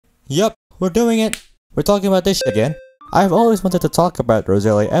Yup, we're doing it! We're talking about this shit again. I've always wanted to talk about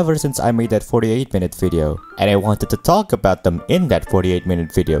Roselia ever since I made that 48-minute video, and I wanted to talk about them in that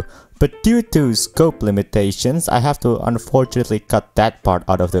 48-minute video, but due to scope limitations, I have to unfortunately cut that part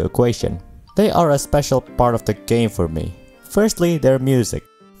out of the equation. They are a special part of the game for me. Firstly, their music.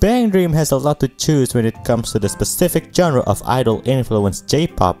 Bang Dream has a lot to choose when it comes to the specific genre of idol-influenced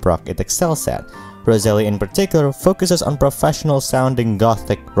J-pop rock it excels at. Roselia in particular focuses on professional-sounding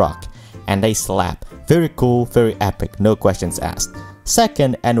gothic rock, and they slap. Very cool, very epic, no questions asked.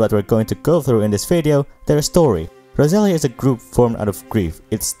 Second, and what we're going to go through in this video, their story. Roselia is a group formed out of grief.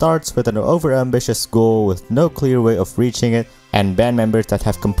 It starts with an over-ambitious goal with no clear way of reaching it, and band members that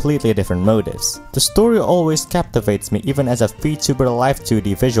have completely different motives. The story always captivates me even as a VTuber Live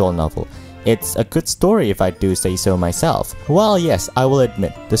 2D visual novel. It's a good story if I do say so myself. While yes, I will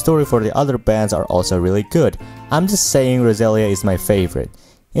admit, the story for the other bands are also really good. I'm just saying Roselia is my favorite.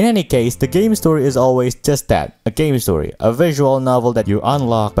 In any case, the game story is always just that, a game story, a visual novel that you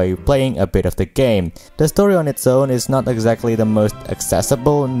unlock by playing a bit of the game. The story on its own is not exactly the most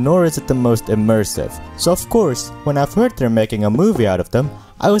accessible, nor is it the most immersive. So of course, when I've heard they're making a movie out of them,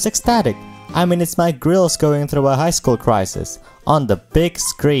 I was ecstatic. I mean, it's my grills going through a high school crisis, on the big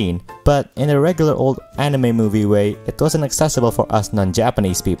screen, but in a regular old anime movie way, it wasn't accessible for us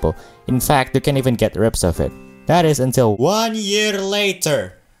non-Japanese people. In fact, you can't even get rips of it. That is until 1 year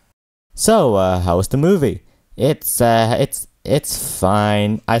later! So, how was the movie? It's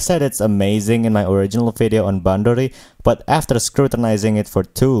fine. I said it's amazing in my original video on Bandori, but after scrutinizing it for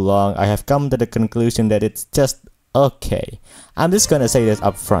too long, I have come to the conclusion that it's just okay. I'm just gonna say this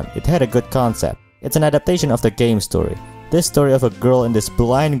up front, it had a good concept. It's an adaptation of the game story. This story of a girl in this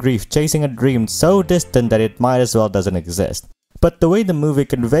blind grief chasing a dream so distant that it might as well doesn't exist. But the way the movie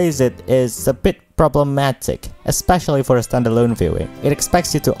conveys it is a bit problematic, especially for a standalone viewing. It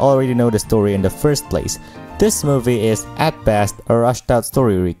expects you to already know the story in the first place. This movie is, at best, a rushed out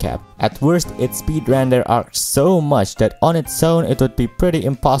story recap. At worst, it speedran their arc so much that on its own it would be pretty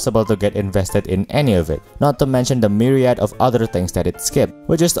impossible to get invested in any of it. Not to mention the myriad of other things that it skipped,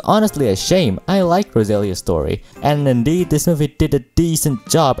 which is honestly a shame. I like Roselia's story, and indeed this movie did a decent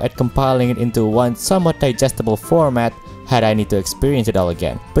job at compiling it into one somewhat digestible format had I need to experience it all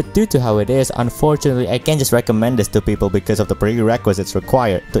again. But due to how it is, unfortunately I can't just recommend this to people because of the prerequisites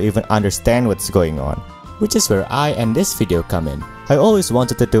required to even understand what's going on. Which is where I and this video come in. I always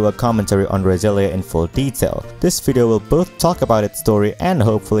wanted to do a commentary on Roselia in full detail. This video will both talk about its story and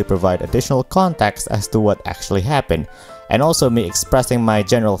hopefully provide additional context as to what actually happened, and also me expressing my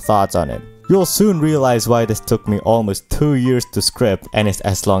general thoughts on it. You'll soon realize why this took me almost 2 years to script and is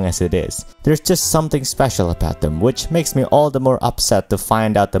as long as it is. There's just something special about them, which makes me all the more upset to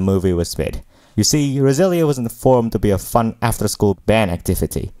find out the movie was made. You see, Roselia wasn't formed to be a fun after-school band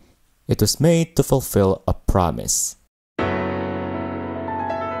activity. It was made to fulfill a promise.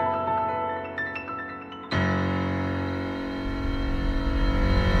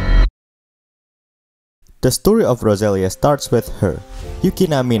 The story of Roselia starts with her.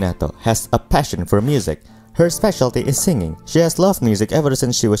 Yukina Minato has a passion for music. Her specialty is singing. She has loved music ever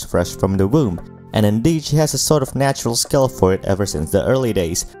since she was fresh from the womb. And indeed, she has a sort of natural skill for it ever since the early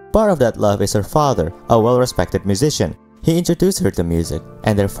days. Part of that love is her father, a well-respected musician. He introduced her to music,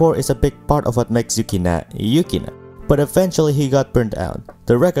 and therefore is a big part of what makes Yukina, Yukina. But eventually he got burnt out.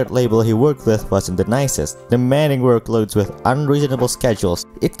 The record label he worked with wasn't the nicest, demanding workloads with unreasonable schedules.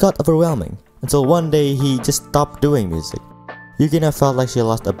 It got overwhelming, until one day he just stopped doing music. Yukina felt like she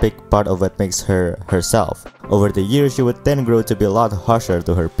lost a big part of what makes her herself. Over the years, she would then grow to be a lot harsher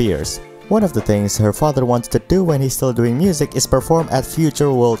to her peers. One of the things her father wanted to do when he's still doing music is perform at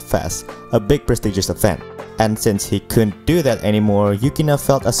Future World Fest, a big prestigious event. And since he couldn't do that anymore, Yukina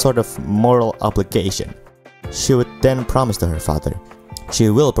felt a sort of moral obligation. She would then promise to her father, she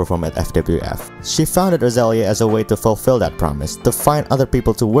will perform at FWF. She founded Roselia as a way to fulfill that promise, to find other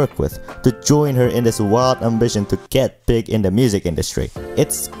people to work with, to join her in this wild ambition to get big in the music industry.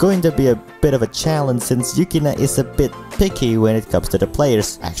 It's going to be a bit of a challenge since Yukina is a bit picky when it comes to the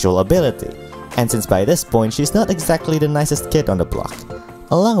player's actual ability. And since by this point she's not exactly the nicest kid on the block.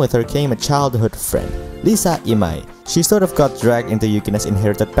 Along with her came a childhood friend, Lisa Imai. She sort of got dragged into Yukina's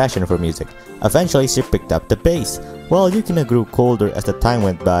inherited passion for music. Eventually she picked up the bass. While Yukina grew colder as the time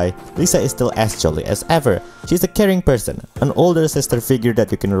went by, Lisa is still as jolly as ever. She's a caring person, an older sister figure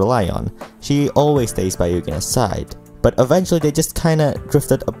that you can rely on. She always stays by Yukina's side. But eventually they just kinda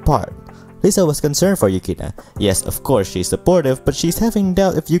drifted apart. Lisa was concerned for Yukina. Yes, of course she's supportive, but she's having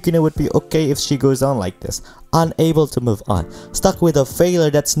doubt if Yukina would be okay if she goes on like this, unable to move on, stuck with a failure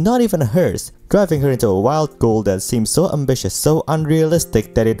that's not even hers, driving her into a wild goal that seems so ambitious, so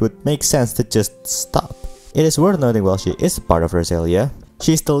unrealistic that it would make sense to just stop. It is worth noting while she is part of Roselia,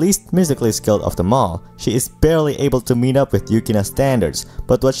 she is the least musically skilled of them all. She is barely able to meet up with Yukina's standards,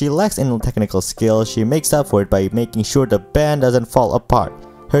 but what she lacks in technical skill, she makes up for it by making sure the band doesn't fall apart.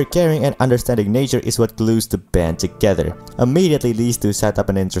 Her caring and understanding nature is what glues the band together. Immediately these two set up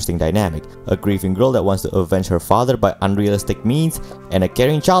an interesting dynamic. A grieving girl that wants to avenge her father by unrealistic means, and a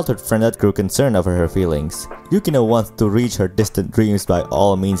caring childhood friend that grew concerned over her feelings. Yukina wants to reach her distant dreams by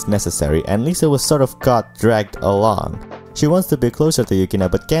all means necessary, and Lisa was sort of got dragged along. She wants to be closer to Yukina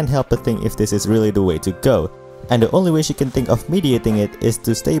but can't help but think if this is really the way to go. And the only way she can think of mediating it is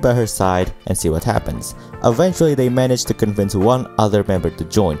to stay by her side and see what happens. Eventually they manage to convince one other member to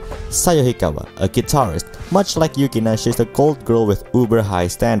join, Sayo Hikawa, a guitarist. Much like Yukina, she's a cold girl with uber high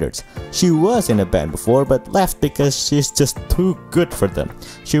standards. She was in a band before but left because she's just too good for them.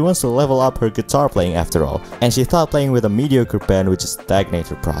 She wants to level up her guitar playing after all, and she thought playing with a mediocre band would just stagnate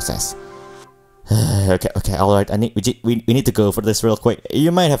her process. Okay, alright, we need to go for this real quick.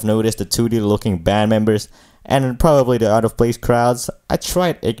 You might have noticed the 2D looking band members and probably the out of place crowds. I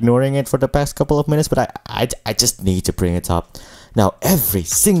tried ignoring it for the past couple of minutes, but I just need to bring it up. Now every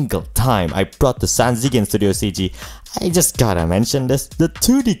single time I brought the Sanzigen Studio CG, I just gotta mention this. The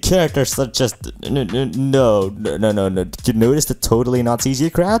 2D characters are just no. Did you notice the totally not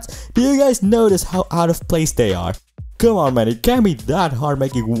CG crowds? Do you guys notice how out of place they are? Come on man, it can't be that hard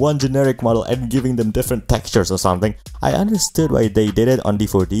making one generic model and giving them different textures or something. I understood why they did it on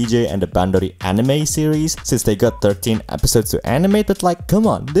D4DJ and the Bandori anime series, since they got 13 episodes to animate, but like, come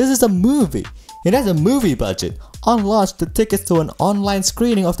on, this is a movie. It has a movie budget. On launch, the tickets to an online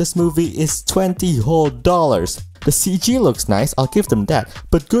screening of this movie is $20 whole. The CG looks nice, I'll give them that,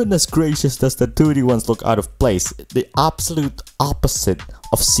 but goodness gracious does the 2D ones look out of place. The absolute opposite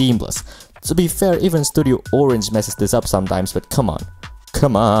of seamless. To be fair, even Studio Orange messes this up sometimes, but come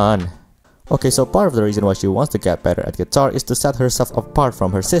on. Okay, so part of the reason why she wants to get better at guitar is to set herself apart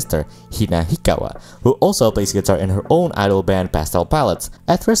from her sister, Hina Hikawa, who also plays guitar in her own idol band Pastel Palettes.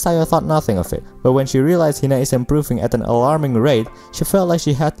 At first Sayo thought nothing of it, but when she realized Hina is improving at an alarming rate, she felt like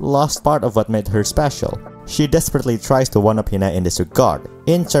she had lost part of what made her special. She desperately tries to one-up Hina in this regard,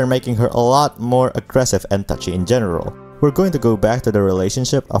 in turn making her a lot more aggressive and touchy in general. We're going to go back to the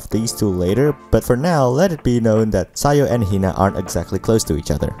relationship of these two later, but for now, let it be known that Sayo and Hina aren't exactly close to each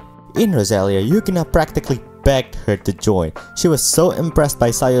other. In Roselia, Yukina practically begged her to join. She was so impressed by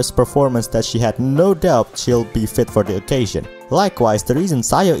Sayo's performance that she had no doubt she'll be fit for the occasion. Likewise, the reason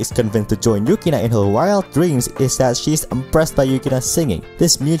Sayo is convinced to join Yukina in her wild dreams is that she's impressed by Yukina's singing.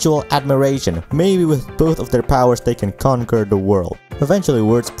 This mutual admiration, maybe with both of their powers they can conquer the world. Eventually,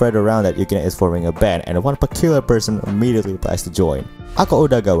 word spread around that Yukina is forming a band, and one peculiar person immediately applies to join. Ako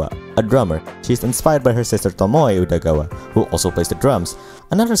Udagawa, a drummer. She's inspired by her sister Tomoe Udagawa, who also plays the drums.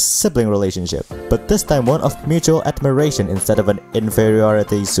 Another sibling relationship, but this time one of mutual admiration instead of an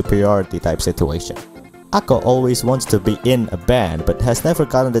inferiority-superiority type situation. Ako always wants to be in a band, but has never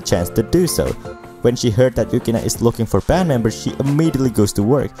gotten the chance to do so. When she heard that Yukina is looking for band members, she immediately goes to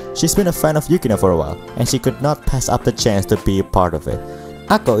work. She's been a fan of Yukina for a while, and she could not pass up the chance to be a part of it.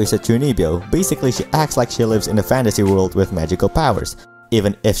 Ako is a chunibyo. Basically, she acts like she lives in a fantasy world with magical powers,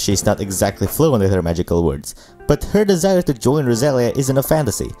 even if she's not exactly fluent with her magical words. But her desire to join Roselia isn't a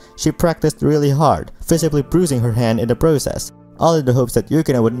fantasy. She practiced really hard, visibly bruising her hand in the process, all in the hopes that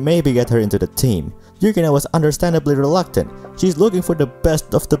Yukina would maybe get her into the team. Yukina was understandably reluctant. She's looking for the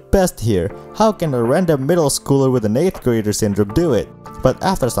best of the best here. How can a random middle schooler with an 8th grader syndrome do it? But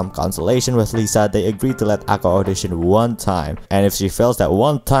after some consultation with Lisa, they agreed to let Ako audition one time, and if she fails that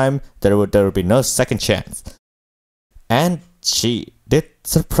one time, there would be no second chance. And she did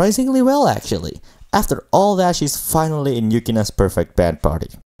surprisingly well actually. After all that, she's finally in Yukina's perfect band party.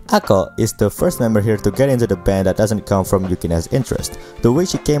 Ako is the first member here to get into the band that doesn't come from Yukina's interest. The way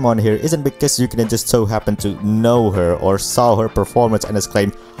she came on here isn't because Yukina just so happened to know her or saw her performance and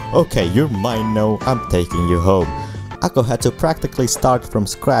exclaimed, "Okay, you're mine now, I'm taking you home." Ako had to practically start from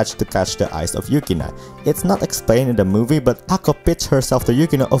scratch to catch the eyes of Yukina. It's not explained in the movie, but Ako pitched herself to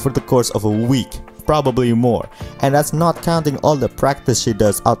Yukina over the course of a week, probably more, and that's not counting all the practice she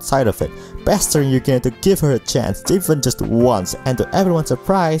does outside of it, pestering Yukina to give her a chance, even just once, and to everyone's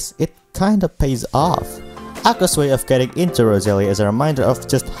surprise, it kinda pays off. Ako's way of getting into Roselia is a reminder of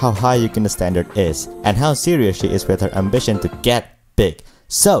just how high Yukina's standard is, and how serious she is with her ambition to get big.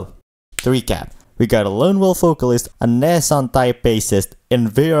 So, to recap, We got a lone wolf vocalist, a Nesson-type bassist,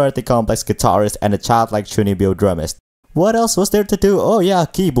 inferiority complex guitarist, and a childlike Chunibyo drummist. What else was there to do? Oh yeah, a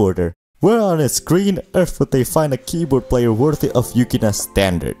keyboarder. Where on its green earth would they find a keyboard player worthy of Yukina's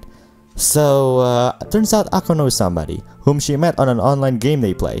standard? So, turns out Ako knows somebody, whom she met on an online game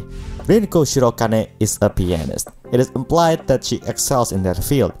they play. Rinko Shirokane is a pianist. It is implied that she excels in that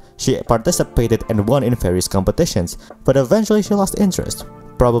field. She participated and won in various competitions, but eventually she lost interest.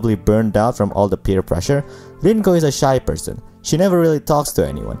 Probably burned out from all the peer pressure. Rinko is a shy person. She never really talks to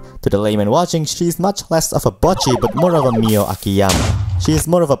anyone. To the layman watching, she is much less of a bocce but more of a Mio Akiyama. She is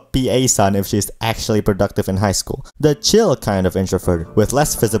more of a PA son if she is actually productive in high school. The chill kind of introvert with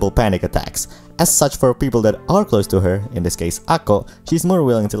less visible panic attacks. As such, for people that are close to her, in this case Ako, she's more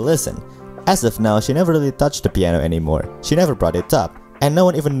willing to listen. As of now, she never really touched the piano anymore. She never brought it up. And no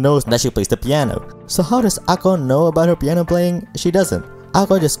one even knows that she plays the piano. So how does Ako know about her piano playing? She doesn't.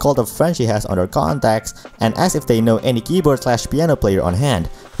 Ako just called a friend she has on her contacts and asked if they know any keyboard/piano player on hand.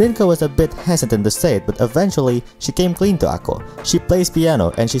 Rinko was a bit hesitant to say it, but eventually she came clean to Ako. She plays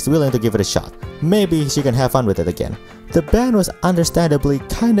piano and she's willing to give it a shot. Maybe she can have fun with it again. The band was understandably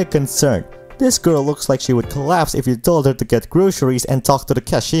kinda concerned. This girl looks like she would collapse if you told her to get groceries and talk to the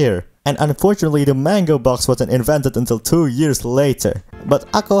cashier. And unfortunately, the mango box wasn't invented until 2 years later. But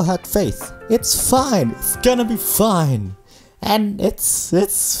Ako had faith. It's fine. It's gonna be fine. And it's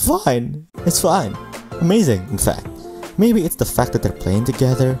fine. It's fine. Amazing, in fact. Maybe it's the fact that they're playing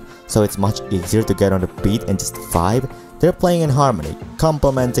together, so it's much easier to get on the beat and just vibe. They're playing in harmony,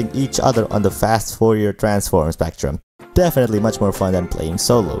 complementing each other on the fast Fourier transform spectrum. Definitely much more fun than playing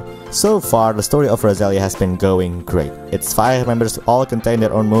solo. So far, the story of Roselia has been going great. Its 5 members all contain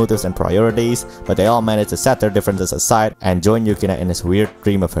their own motives and priorities, but they all manage to set their differences aside and join Yukina in this weird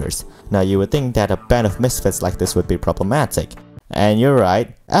dream of hers. Now you would think that a band of misfits like this would be problematic. And you're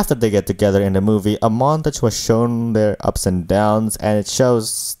right, after they get together in the movie, a montage was shown their ups and downs, and it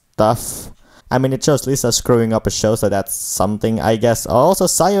shows stuff. I mean, it shows Lisa screwing up a show, so that's something, I guess. Also,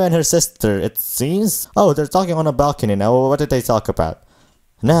 Sayo and her sister, it seems. Oh, they're talking on a balcony now. What did they talk about?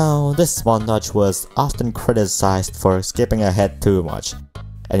 Now, this montage was often criticized for skipping ahead too much.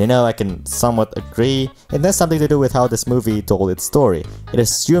 And you know, I can somewhat agree. It has something to do with how this movie told its story. It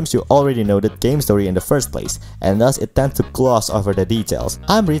assumes you already know the game story in the first place, and thus it tends to gloss over the details.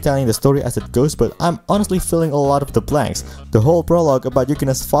 I'm retelling the story as it goes, but I'm honestly filling a lot of the blanks. The whole prologue about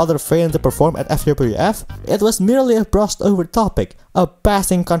Yukina's father failing to perform at FWF? It was merely a brushed over topic, a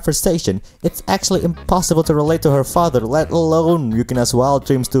passing conversation. It's actually impossible to relate to her father, let alone Yukina's wild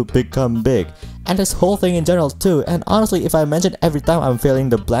dreams to become big. And this whole thing in general too, and honestly, if I mention every time I'm filling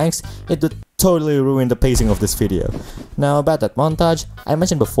the blanks, it would totally ruin the pacing of this video. Now about that montage, I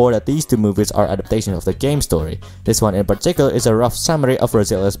mentioned before that these two movies are adaptations of the game story. This one in particular is a rough summary of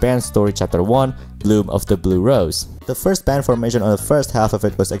Roselia's band story chapter 1, Bloom of the Blue Rose. The first band formation on the first half of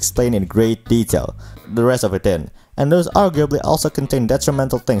it was explained in great detail, the rest of it didn't, and those arguably also contain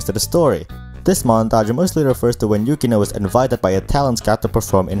detrimental things to the story. This montage mostly refers to when Yukina was invited by a talent scout to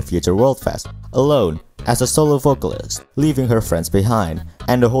perform in Future World Fest, alone, as a solo vocalist, leaving her friends behind.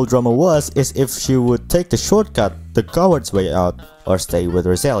 And the whole drama is if she would take the shortcut, the coward's way out, or stay with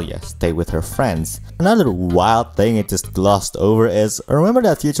Roselia, stay with her friends. Another wild thing it just glossed over is, remember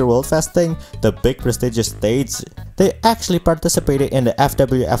that Future World Fest thing? The big prestigious stage? They actually participated in the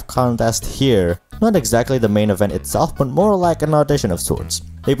FWF contest here. Not exactly the main event itself, but more like an audition of sorts.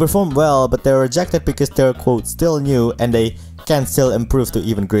 They performed well, but they were rejected because they're quote still new and they can still improve to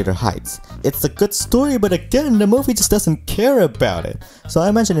even greater heights. It's a good story, but again, the movie just doesn't care about it. So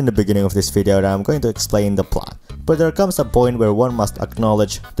I mentioned in the beginning of this video that I'm going to explain the plot, but there comes a point where one must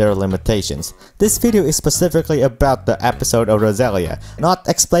acknowledge their limitations. This video is specifically about the episode of Roselia, not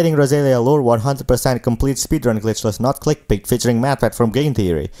explaining Roselia lore 100% complete speedrun glitchless not clickbait featuring MatPat from Game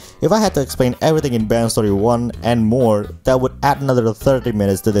Theory. If I had to explain everything in Band Story 1 and more, that would add another 30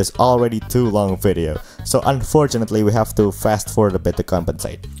 minutes to this already too long video. So unfortunately, we have to fast forward a bit to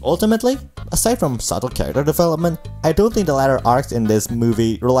compensate. Ultimately, aside from subtle character development, I don't think the latter arcs in this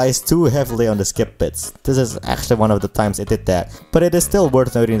movie relies too heavily on the skip bits. This is actually one of the times it did that, but it is still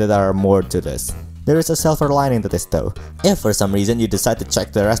worth noting that there are more to this. There is a silver lining to this though. If for some reason you decide to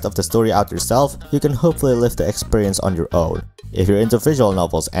check the rest of the story out yourself, you can hopefully live the experience on your own. If you're into visual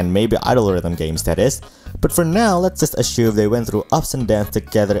novels and maybe idle rhythm games, that is. But for now, let's just assume they went through ups and downs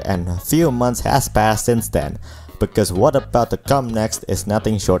together and a few months has passed since then. Because what about to come next is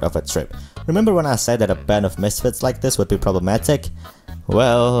nothing short of a trip. Remember when I said that a band of misfits like this would be problematic?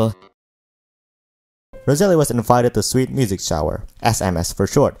 Well, Roselia was invited to Sweet Music Shower, SMS for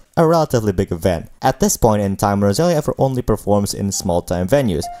short, a relatively big event. At this point in time, Roselia ever only performs in small-time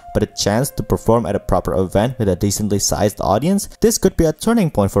venues, but a chance to perform at a proper event with a decently sized audience? This could be a turning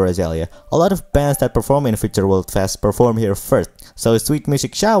point for Roselia. A lot of bands that perform in Future World Fest perform here first, so Sweet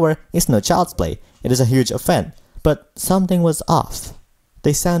Music Shower is no child's play. It is a huge event. But something was off.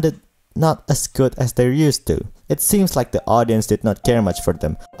 They sounded not as good as they're used to. It seems like the audience did not care much for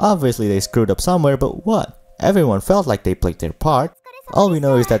them. Obviously they screwed up somewhere, but what? Everyone felt like they played their part. All we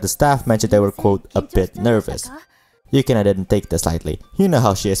know is that the staff mentioned they were, quote, a bit nervous. Yukina didn't take this lightly. You know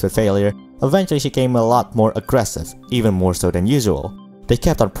how she is with failure. Eventually she became a lot more aggressive, even more so than usual. They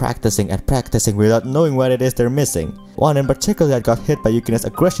kept on practicing and practicing without knowing what it is they're missing. One in particular that got hit by Yukina's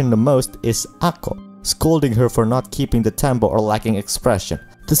aggression the most is Akko, scolding her for not keeping the tempo or lacking expression.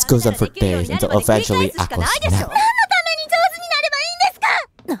 This goes on for days until eventually Akko snapped.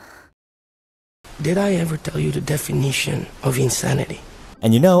 Did I ever tell you the definition of insanity?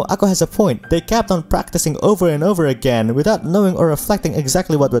 And you know, Akko has a point. They kept on practicing over and over again without knowing or reflecting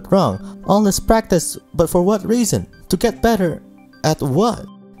exactly what went wrong. All this practice, but for what reason? To get better at what?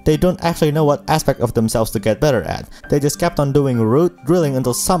 They don't actually know what aspect of themselves to get better at. They just kept on doing rote drilling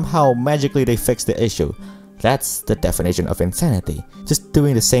until somehow magically they fixed the issue. That's the definition of insanity. Just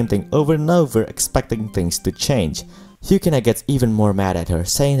doing the same thing over and over, expecting things to change. Yukina gets even more mad at her,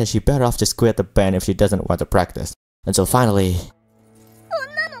 saying that she better off just quit the band if she doesn't want to practice. Until finally...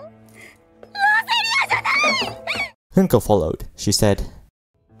 Hunko followed. She said,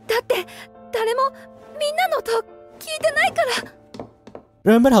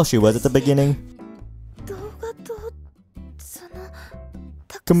 remember how she was at the beginning?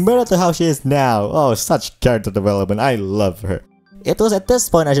 Compared to how she is now, oh, such character development, I love her. It was at this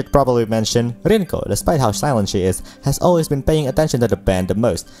point I should probably mention, Rinko, despite how silent she is, has always been paying attention to the band the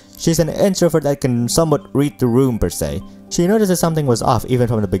most. She's an introvert that can somewhat read the room per se. She noticed something was off even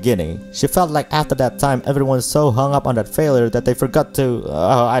from the beginning. She felt like after that time everyone was so hung up on that failure that they forgot to,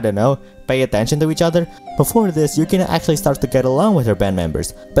 I don't know, pay attention to each other. Before this, Yukina actually starts to get along with her band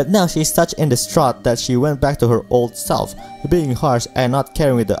members, but now she's such in distraught that she went back to her old self, being harsh and not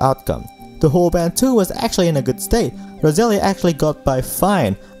caring with the outcome. The whole band too was actually in a good state. Roselia actually got by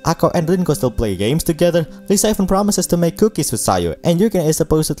fine. Akko and Rinko still play games together. Lisa even promises to make cookies with Sayu, and Yukina is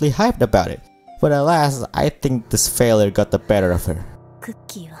supposedly hyped about it. But alas, I think this failure got the better of her.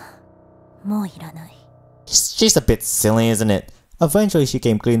 She's a bit silly, isn't it? Eventually she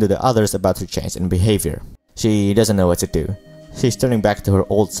came clean to the others about her change in behavior. She doesn't know what to do. She's turning back to her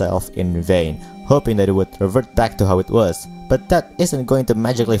old self in vain, hoping that it would revert back to how it was. But that isn't going to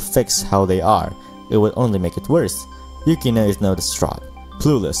magically fix how they are. It would only make it worse. Yukina is now distraught,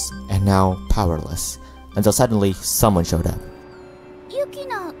 clueless, and now powerless. Until suddenly, someone showed up.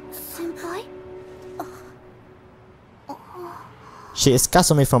 Yukina-senpai? She is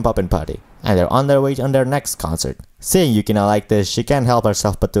Kasumi from Poppin' Party, and they're on their way on their next concert. Seeing Yukina like this, she can't help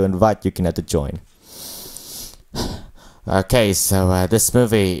herself but to invite Yukina to join. Okay, so this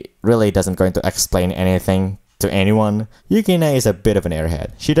movie really doesn't going to explain anything to anyone. Yukina is a bit of an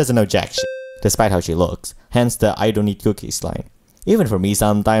airhead. She doesn't know jack shit, despite how she looks. Hence the I don't need cookies line. Even for me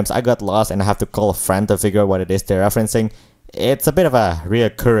sometimes, I got lost and I have to call a friend to figure out what it is they're referencing. It's a bit of a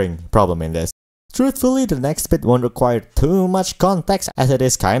reoccurring problem in this. Truthfully, the next bit won't require too much context as it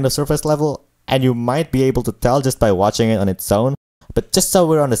is kind of surface level, and you might be able to tell just by watching it on its own. But just so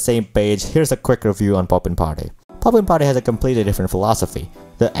we're on the same page, here's a quick review on Poppin' Party. Poppin' Party has a completely different philosophy.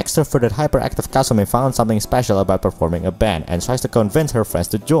 The extroverted hyperactive Kasumi found something special about performing a band and tries to convince her friends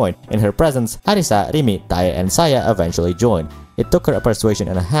to join. In her presence, Arisa, Rimi, Taya, and Saya eventually join. It took her a persuasion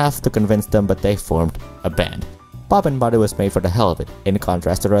and a half to convince them, but they formed a band. Poppin' Party was made for the hell of it, in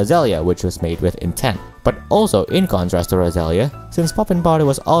contrast to Roselia, which was made with intent. But also in contrast to Roselia, since Poppin' Party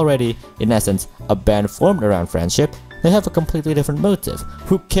was already, in essence, a band formed around friendship, they have a completely different motive.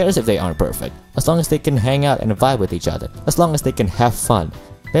 Who cares if they aren't perfect? As long as they can hang out and vibe with each other. As long as they can have fun.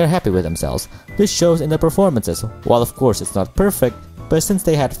 They are happy with themselves. This shows in the performances. While of course it's not perfect, but since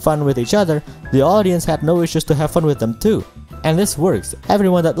they had fun with each other, the audience had no issues to have fun with them too. And this works.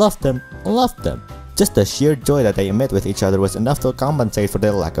 Everyone that loved them. Just the sheer joy that they emit with each other was enough to compensate for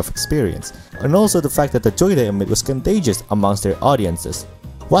their lack of experience. And also the fact that the joy they emit was contagious amongst their audiences.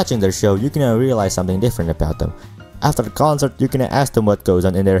 Watching their show, you can realize something different about them. After the concert, Yukina asked them what goes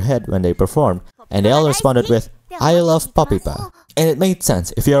on in their head when they perform, and they all responded with, I love Poppipa. And it made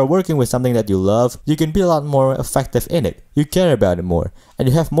sense. If you are working with something that you love, you can be a lot more effective in it. You care about it more, and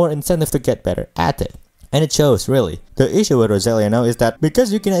you have more incentive to get better at it. And it shows, really. The issue with Roselia now is that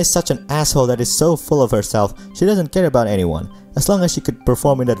because Yukina is such an asshole that is so full of herself, she doesn't care about anyone, as long as she could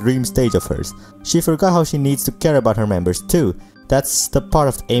perform in that dream stage of hers. She forgot how she needs to care about her members too. That's the part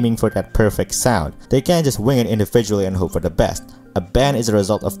of aiming for that perfect sound. They can't just wing it individually and hope for the best. A band is a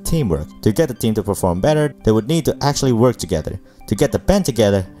result of teamwork. To get the team to perform better, they would need to actually work together. To get the band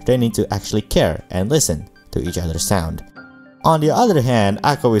together, they need to actually care and listen to each other's sound. On the other hand,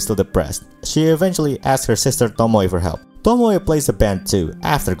 Ako is still depressed. She eventually asks her sister Tomoe for help. Tomoe plays a band too,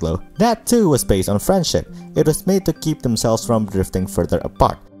 Afterglow. That too was based on friendship. It was made to keep themselves from drifting further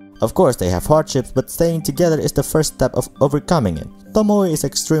apart. Of course, they have hardships, but staying together is the first step of overcoming it. Tomoe is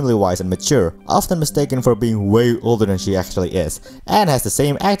extremely wise and mature, often mistaken for being way older than she actually is, and has the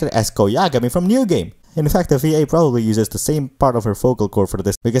same actor as Koyagami from New Game. In fact, the VA probably uses the same part of her vocal cord for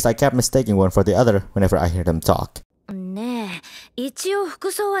this because I kept mistaking one for the other whenever I hear them talk. ねえ、一応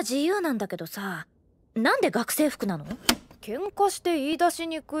服装は自由なんだけどさ、なんで学生服なの？喧嘩して言い出し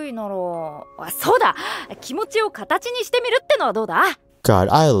にくいなら、あ、そうだ、気持ちを形にしてみるってのはどうだ？ God,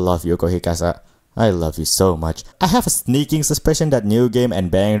 I love Yoko Hikasa. I love you so much. I have a sneaking suspicion that New Game and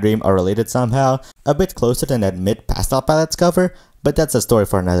Bang Dream are related somehow, a bit closer than that mid-pastel palettes cover, but that's a story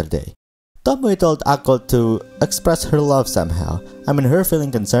for another day. Tomoe told Ako to express her love somehow. I mean, her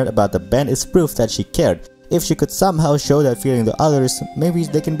feeling concerned about the band is proof that she cared. If she could somehow show that feeling to others, maybe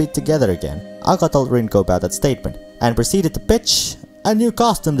they can be together again. Ako told Rinko about that statement, and proceeded to pitch a new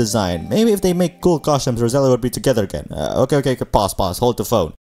costume design. Maybe if they make cool costumes, Roselia would be together again. Okay, pause, hold the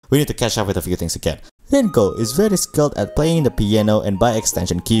phone. We need to catch up with a few things again. Rinko is very skilled at playing the piano and by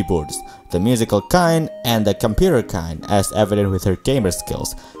extension keyboards, the musical kind and the computer kind, as evident with her gamer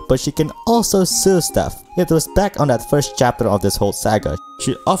skills, but she can also sew stuff. It was back on that first chapter of this whole saga.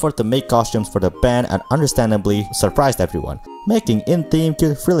 She offered to make costumes for the band and understandably surprised everyone. Making in-theme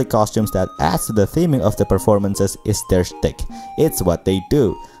cute frilly costumes that adds to the theming of the performances is their shtick. It's what they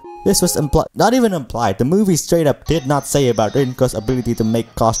do. This was not even implied, the movie straight up did not say about Rinko's ability to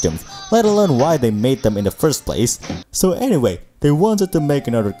make costumes, let alone why they made them in the first place. So anyway, they wanted to make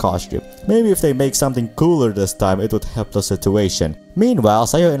another costume. Maybe if they make something cooler this time, it would help the situation. Meanwhile,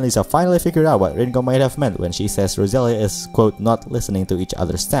 Sayo and Lisa finally figured out what Rinko might have meant when she says Roselia is, quote, not listening to each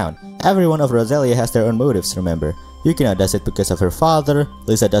other's sound. Everyone of Roselia has their own motives, remember. Yukina does it because of her father,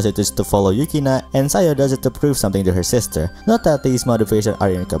 Lisa does it just to follow Yukina, and Sayo does it to prove something to her sister. Not that these motivations are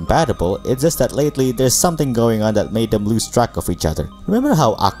incompatible, it's just that lately there's something going on that made them lose track of each other. Remember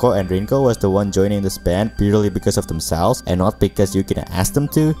how Ako and Rinko was the one joining this band purely because of themselves and not because Yukina asked them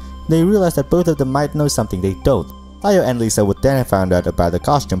to? They realized that both of them might know something they don't. Sayo and Lisa would then have found out about the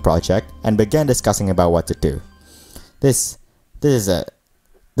costume project and began discussing about what to do. This is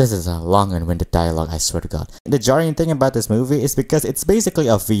a long and winded dialogue, I swear to God. The jarring thing about this movie is because it's basically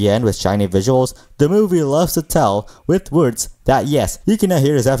a VN with shiny visuals, the movie loves to tell with words that yes, Yukina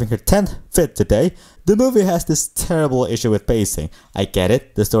here is having her 10th fit today. The movie has this terrible issue with pacing. I get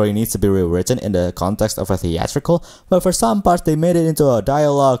it, the story needs to be rewritten in the context of a theatrical, but for some parts they made it into a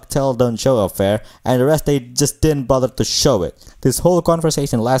dialogue tell-don't-show affair, and the rest they just didn't bother to show it. This whole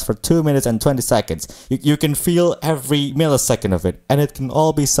conversation lasts for 2 minutes and 20 seconds. You can feel every millisecond of it, and it can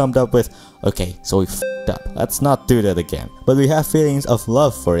all be summed up with, okay, so we f***ed up, let's not do that again. But we have feelings of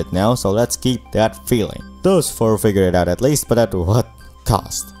love for it now, so let's keep that feeling. Those four figured it out at least, but at what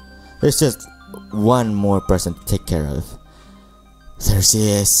cost? There's just one more person to take care of. There she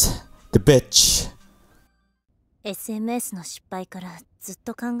is, the bitch. SMS の失敗からずっ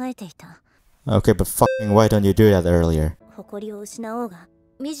と考えていた。 Okay, but fucking why don't you do that earlier? 誇りを失おうが、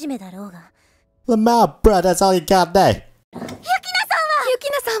惨めだろうが。 Lamau, bruh, that's all you got there. ユキ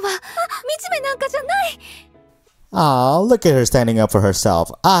ナさんは惨めなんかじゃない。 Aw, look at her standing up for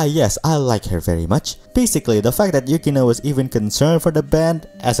herself. Ah yes, I like her very much. Basically, the fact that Yukina was even concerned for the band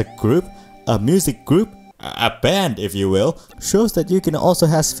as a group, a music group, a band if you will, shows that Yukina also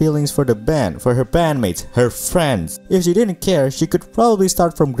has feelings for the band, for her bandmates, her friends. If she didn't care, she could probably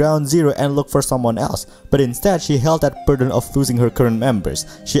start from ground zero and look for someone else, but instead she held that burden of losing her current members.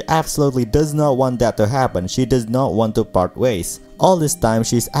 She absolutely does not want that to happen, she does not want to part ways. All this time,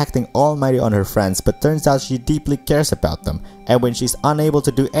 she's acting almighty on her friends, but turns out she deeply cares about them, and when she's unable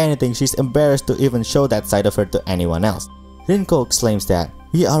to do anything, she's embarrassed to even show that side of her to anyone else. Rinko exclaims that,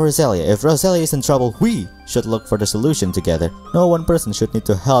 we are Roselia. If Roselia is in trouble, we should look for the solution together. No one person should need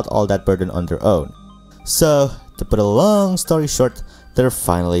to hold all that burden on their own. So, to put a long story short, they're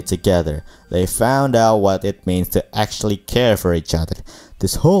finally together. They found out what it means to actually care for each other.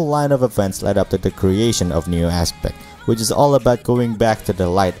 This whole line of events led up to the creation of New Aspect, which is all about going back to the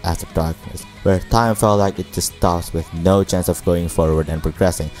light after darkness, where time felt like it just stops with no chance of going forward and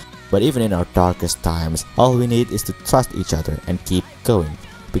progressing. But even in our darkest times, all we need is to trust each other and keep going.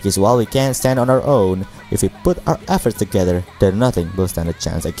 Because while we can't stand on our own, if we put our efforts together, then nothing will stand a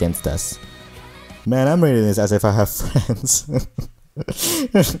chance against us. Man, I'm reading this as if I have friends.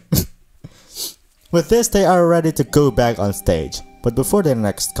 With this, they are ready to go back on stage. But before their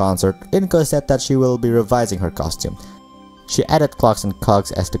next concert, Inko said that she will be revising her costume. She added clocks and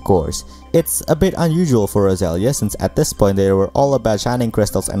cogs as decors. It's a bit unusual for Roselia since at this point they were all about shining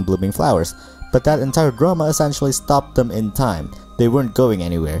crystals and blooming flowers. But that entire drama essentially stopped them in time. They weren't going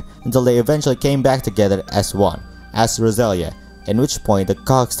anywhere until they eventually came back together as one, as Roselia, in which point the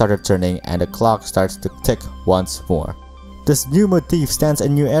cog started turning and the clock starts to tick once more. This new motif stands a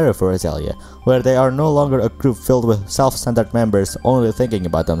new era for Roselia, where they are no longer a group filled with self-centered members only thinking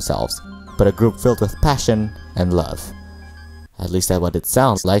about themselves, but a group filled with passion and love. At least that's what it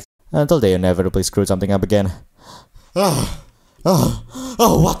sounds like, until they inevitably screw something up again. What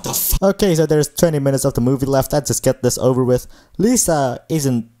the f— Okay, so there's 20 minutes of the movie left. Let's just get this over with. Lisa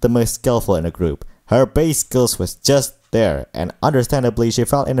isn't the most skillful in the group. Her bass skills was just there, and understandably she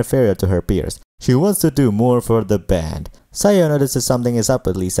felt inferior to her peers. She wants to do more for the band. Sayo notices something is up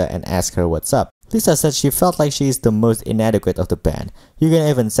with Lisa and asks her what's up. Lisa said she felt like she's the most inadequate of the band. Yuugure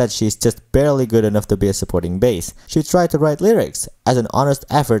even said she's just barely good enough to be a supporting bass. She tried to write lyrics as an honest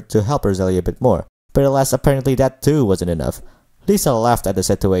effort to help Roselia a bit more, but alas, apparently that too wasn't enough. Lisa laughed at the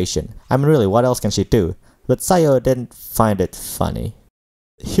situation. I mean, really, what else can she do? But Sayo didn't find it funny.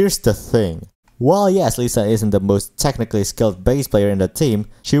 Here's the thing. While yes, Lisa isn't the most technically skilled bass player in the team,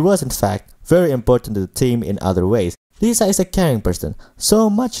 she was in fact very important to the team in other ways. Lisa is a caring person, so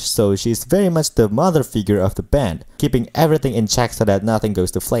much so she's very much the mother figure of the band, keeping everything in check so that nothing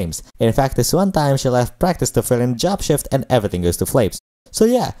goes to flames. In fact, this one time she left practice to fill in job shift and everything goes to flames. So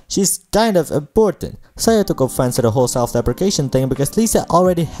yeah, she's kind of important. Sayo took offense to the whole self-deprecation thing because Lisa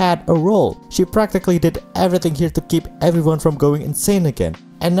already had a role. She practically did everything here to keep everyone from going insane again.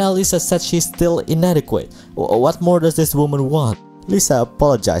 And now Lisa said she's still inadequate. What more does this woman want? Lisa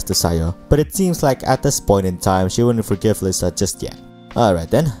apologized to Sayo, but it seems like at this point in time she wouldn't forgive Lisa just yet. Alright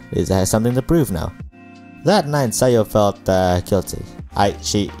then, Lisa has something to prove now. That night Sayo felt guilty.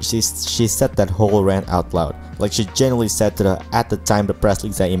 She said that whole rant out loud. Like she genuinely said to the at the time depressed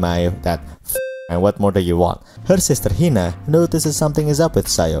Lisa Imae that and what more do you want? Her sister Hina notices something is up with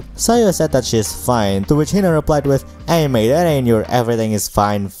Sayo. Sayo said that she is fine, to which Hina replied with, "Hey mate, that ain't your everything is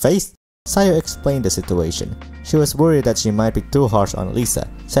fine face." Sayo explained the situation. She was worried that she might be too harsh on Lisa,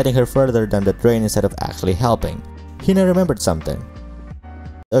 setting her further down the drain instead of actually helping. Hina remembered something.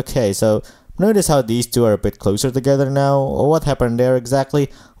 Okay, so notice how these two are a bit closer together now? What happened there exactly?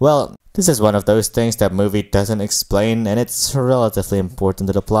 Well, this is one of those things that movie doesn't explain and it's relatively important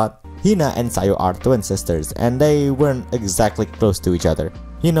to the plot. Hina and Sayo are twin sisters and they weren't exactly close to each other.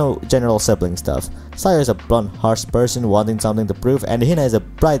 You know, general sibling stuff. Sayo is a blunt, harsh person wanting something to prove, and Hina is a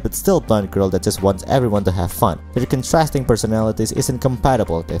bright but still blunt girl that just wants everyone to have fun. Their contrasting personalities isn't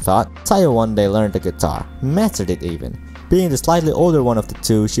compatible, they thought. Sayo one day learned the guitar, mastered it even. Being the slightly older one of the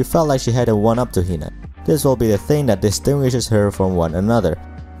two, she felt like she had a one-up to Hina. This will be the thing that distinguishes her from one another.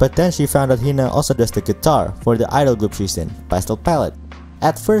 But then she found out Hina also does the guitar for the idol group she's in, Pastel Palette.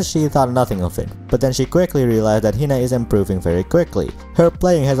 At first she thought nothing of it, but then she quickly realized that Hina is improving very quickly. Her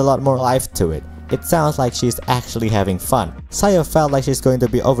playing has a lot more life to it. It sounds like she's actually having fun. Sayo felt like she's going to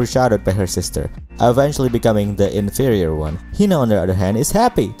be overshadowed by her sister, eventually becoming the inferior one. Hina on the other hand is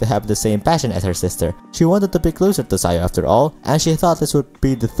happy to have the same passion as her sister. She wanted to be closer to Sayo after all, and she thought this would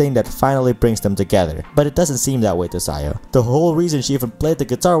be the thing that finally brings them together. But it doesn't seem that way to Sayo. The whole reason she even played the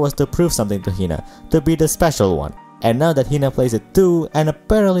guitar was to prove something to Hina, to be the special one. And now that Hina plays it too, and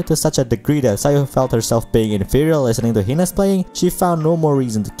apparently to such a degree that Sayo felt herself being inferior listening to Hina's playing, she found no more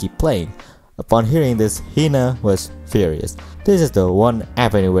reason to keep playing. Upon hearing this, Hina was furious. This is the one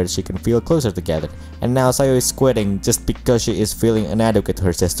avenue where she can feel closer together, and now Sayo is quitting just because she is feeling inadequate to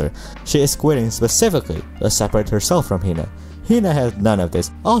her sister. She is quitting specifically to separate herself from Hina. Hina had none of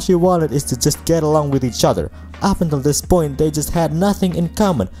this. All she wanted is to just get along with each other. Up until this point, they just had nothing in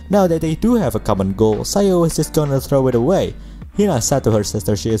common. Now that they do have a common goal, Sayo is just gonna throw it away. Hina said to her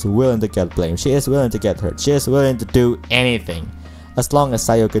sister she is willing to get blamed, she is willing to get hurt, she is willing to do anything, as long as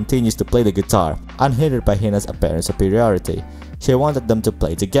Sayo continues to play the guitar, unhindered by Hina's apparent superiority. She wanted them to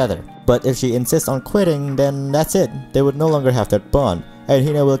play together. But if she insists on quitting, then that's it. They would no longer have that bond, and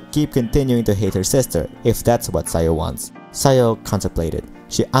Hina will keep continuing to hate her sister, if that's what Sayo wants. Sayo contemplated.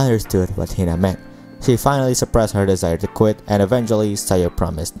 She understood what Hina meant. She finally suppressed her desire to quit, and eventually Sayo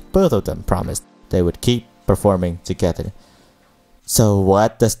promised, both of them promised, they would keep performing together. So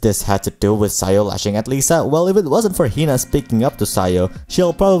what does this have to do with Sayo lashing at Lisa? Well, if it wasn't for Hina speaking up to Sayo,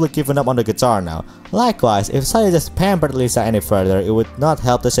 she'll probably given up on the guitar now. Likewise, if Sayo just pampered Lisa any further, it would not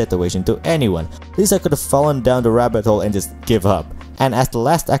help the situation to anyone. Lisa could have fallen down the rabbit hole and just give up. And as the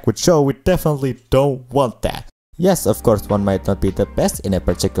last act would show, we definitely don't want that. Yes, of course, one might not be the best in a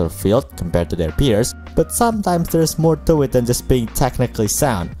particular field compared to their peers, but sometimes there's more to it than just being technically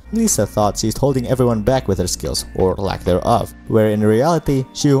sound. Lisa thought she's holding everyone back with her skills, or lack thereof, where in reality,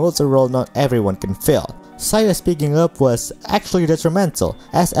 she holds a role not everyone can fill. Sayo speaking up was actually detrimental,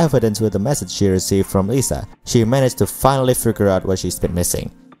 as evidenced with the message she received from Lisa. She managed to finally figure out what she's been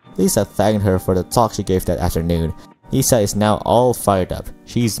missing. Lisa thanked her for the talk she gave that afternoon. Lisa is now all fired up.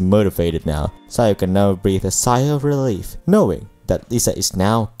 She's motivated now. Sayo can now breathe a sigh of relief, knowing that Lisa is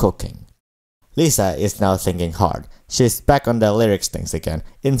now cooking. Lisa is now thinking hard. She's back on the lyrics things again.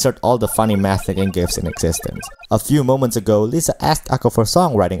 Insert all the funny math thinking gifts in existence. A few moments ago, Lisa asked Akko for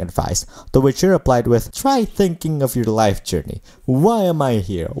songwriting advice, to which she replied with, "Try thinking of your life journey. Why am I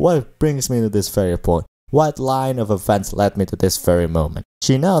here? What brings me to this very point? What line of events led me to this very moment?"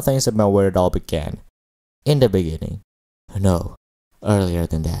 She now thinks about where it all began. In the beginning. No, earlier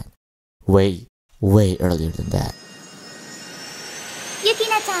than that. Way earlier than that.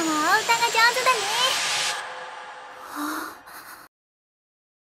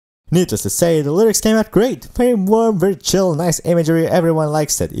 Needless to say, the lyrics came out great. Very warm, very chill, nice imagery, everyone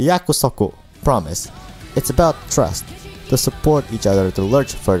likes it. Yakusoku, promise. It's about trust. To support each other to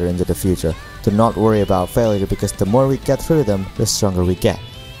lurch further into the future. To not worry about failure because the more we get through them, the stronger we get.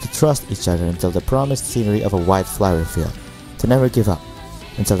 To trust each other until the promised scenery of a white flower field. To never give up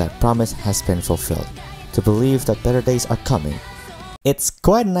until that promise has been fulfilled. To believe that better days are coming. It's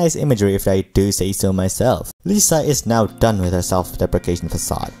quite nice imagery if I do say so myself. Lisa is now done with her self-deprecation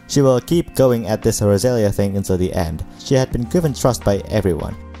facade. She will keep going at this Roselia thing until the end. She had been given trust by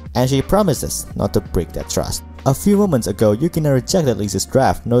everyone, and she promises not to break that trust. A few moments ago, Yukina rejected Lisa's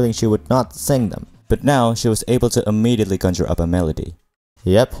draft, knowing she would not sing them. But now, she was able to immediately conjure up a melody.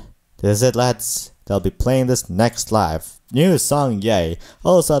 Yep, this is it lads. They'll be playing this next live. New song, yay.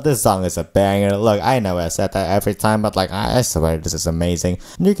 Also, this song is a banger. Look, I know I said that every time, but like, I swear this is amazing.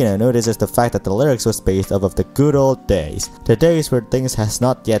 You can notice is the fact that the lyrics was based off of the good old days. The days where things has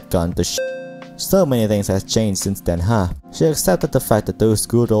not yet gone to So many things has changed since then, huh? She accepted the fact that those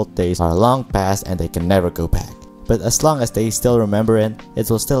good old days are long past and they can never go back. But as long as they still remember it, it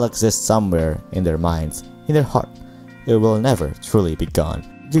will still exist somewhere in their minds, in their heart. It will never truly be gone.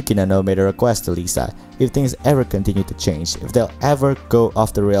 Yukina made a request to Lisa, if things ever continue to change, if they'll ever go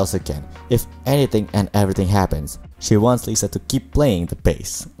off the rails again, if anything and everything happens, she wants Lisa to keep playing the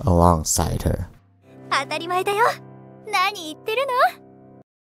bass alongside her.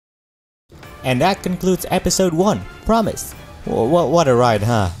 And that concludes episode 1, Promise. What a ride,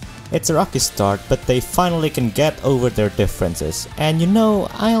 huh? It's a rocky start, but they finally can get over their differences. And you know,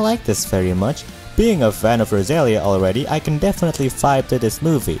 I like this very much. Being a fan of Roselia already, I can definitely vibe to this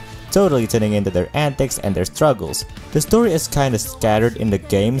movie, totally tuning into their antics and their struggles. The story is kinda scattered in the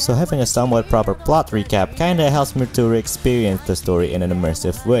game, so having a somewhat proper plot recap kinda helps me to re-experience the story in an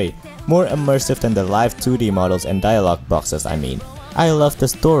immersive way. More immersive than the live 2D models and dialogue boxes, I mean. I love the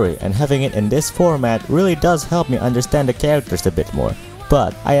story, and having it in this format really does help me understand the characters a bit more.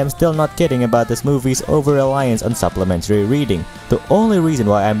 But I am still not kidding about this movie's over-reliance on supplementary reading. The only reason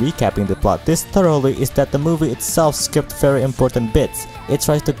why I'm recapping the plot this thoroughly is that the movie itself skipped very important bits. It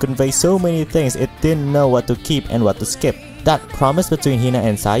tries to convey so many things it didn't know what to keep and what to skip. That promise between Hina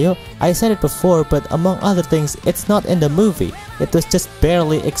and Sayo, I said it before, but among other things, it's not in the movie. It was just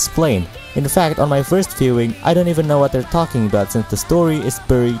barely explained. In fact, on my first viewing, I don't even know what they're talking about since the story is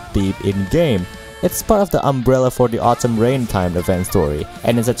buried deep in-game. It's part of the umbrella for the autumn rain timed event story,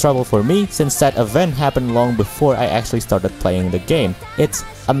 and it's a trouble for me since that event happened long before I actually started playing the game. It's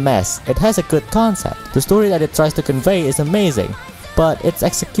a mess. It has a good concept. The story that it tries to convey is amazing, but its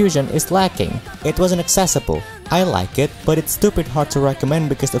execution is lacking. It wasn't accessible. I like it, but it's stupid hard to recommend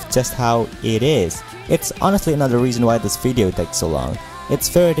because of just how it is. It's honestly another reason why this video takes so long. It's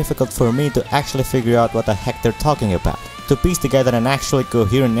very difficult for me to actually figure out what the heck they're talking about, to piece together an actually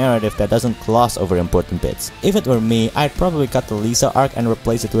coherent narrative that doesn't gloss over important bits. If it were me, I'd probably cut the Lisa arc and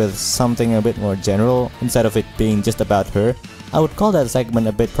replace it with something a bit more general, instead of it being just about her. I would call that segment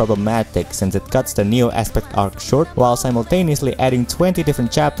a bit problematic since it cuts the Neo aspect arc short while simultaneously adding 20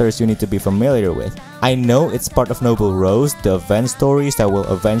 different chapters you need to be familiar with. I know it's part of Noble Rose, the event stories that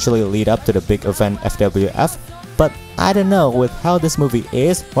will eventually lead up to the big event FWF, but I don't know, with how this movie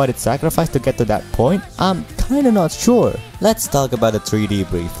is, what it sacrificed to get to that point, I'm kinda not sure. Let's talk about the 3D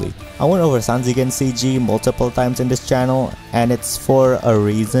briefly. I went over Sanzigen CG multiple times in this channel, and it's for a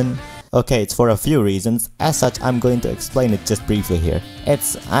reason. Okay, it's for a few reasons. As such, I'm going to explain it just briefly here.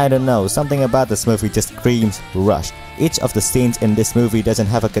 It's, I don't know, something about this movie just screams rushed. Each of the scenes in this movie doesn't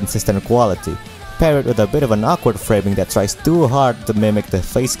have a consistent quality. Pair it with a bit of an awkward framing that tries too hard to mimic the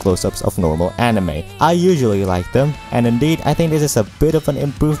face close-ups of normal anime. I usually like them, and indeed I think this is a bit of an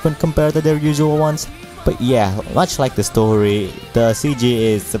improvement compared to their usual ones. But yeah, much like the story, the CG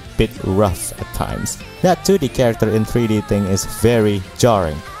is a bit rough at times. That 2D character in 3D thing is very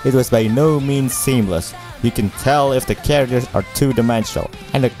jarring. It was by no means seamless. You can tell if the characters are two-dimensional,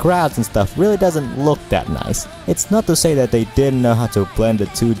 and the crowds and stuff really doesn't look that nice. It's not to say that they didn't know how to blend the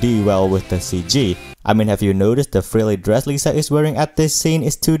 2D well with the CG. I mean, have you noticed the frilly dress Lisa is wearing at this scene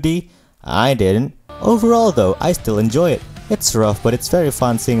is 2D? I didn't. Overall though, I still enjoy it. It's rough, but it's very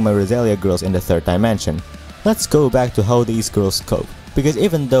fun seeing my Roselia girls in the third dimension. Let's go back to how these girls cope, because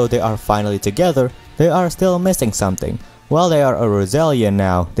even though they are finally together, they are still missing something. While they are a Roselia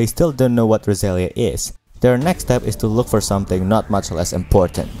now, they still don't know what Roselia is. Their next step is to look for something not much less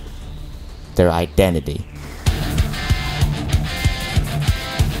important: their identity.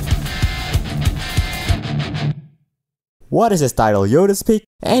 What is this title, Yoda speak?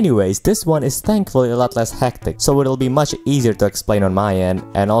 Anyways, this one is thankfully a lot less hectic, so it'll be much easier to explain on my end,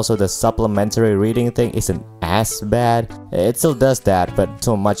 and also the supplementary reading thing isn't as bad. It still does that, but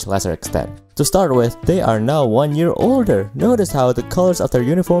to a much lesser extent. To start with, they are now 1 year older. Notice how the colors of their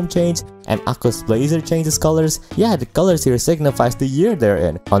uniform change, and Akko's blazer changes colors. Yeah, the colors here signifies the year they're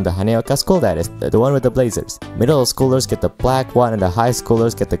in. On the Haneoka school, that is, the one with the blazers. Middle schoolers get the black one, and the high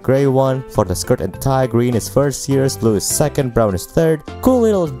schoolers get the gray one. For the skirt and tie, green is first years, blue is second, brown is third. Cool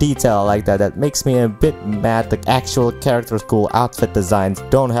little detail like that makes me a bit mad. The actual character school outfit designs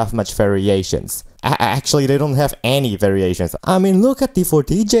don't have much variations. Actually, they don't have any variations. I mean, look at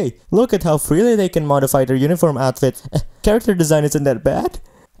D4DJ. Look at how freely they can modify their uniform outfit. Character design isn't that bad.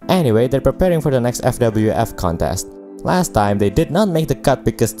 Anyway, they're preparing for the next FWF contest. Last time, they did not make the cut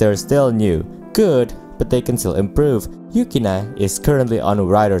because they're still new. Good, but they can still improve. Yukina is currently on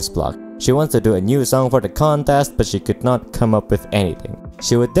writer's block. She wants to do a new song for the contest, but she could not come up with anything.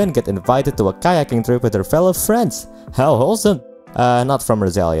 She would then get invited to a kayaking trip with her fellow friends. How wholesome! Not from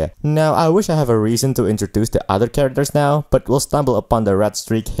Roselia. Now, I wish I have a reason to introduce the other characters now, but we'll stumble upon the red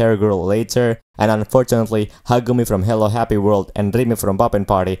streak hair girl later, and unfortunately, Hagumi from Hello Happy World and Rime from Poppin'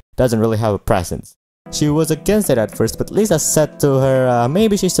 Party doesn't really have a presence. She was against it at first, but Lisa said to her,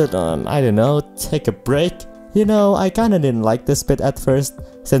 maybe she should, I don't know, take a break. You know, I kinda didn't like this bit at first,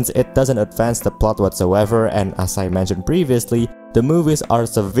 since it doesn't advance the plot whatsoever, and as I mentioned previously, the movies are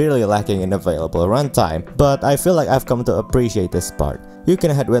severely lacking in available runtime, but I feel like I've come to appreciate this part.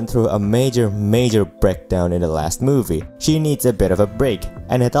 Yukina had went through a major breakdown in the last movie. She needs a bit of a break,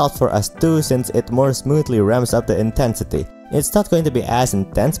 and it helps for us too since it more smoothly ramps up the intensity. It's not going to be as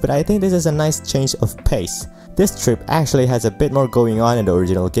intense, but I think this is a nice change of pace. This trip actually has a bit more going on in the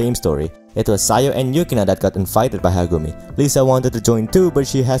original game story. It was Sayo and Yukina that got invited by Hagumi. Lisa wanted to join too, but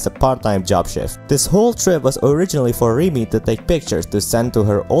she has a part-time job shift. This whole trip was originally for Rime to take pictures to send to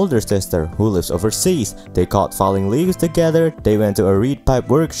her older sister who lives overseas. They caught falling leaves together, they went to a reed pipe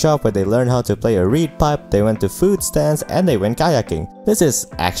workshop where they learned how to play a reed pipe, they went to food stands, and they went kayaking. This is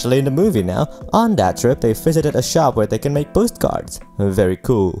actually in the movie now. On that trip, they visited a shop where they can make postcards. Very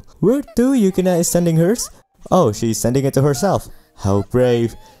cool. Where to Yukina is sending hers? Oh, she's sending it to herself. How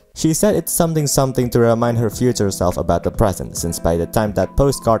brave. She said it's something to remind her future self about the present, since by the time that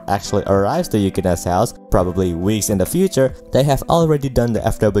postcard actually arrives to Yukina's house, probably weeks in the future, they have already done the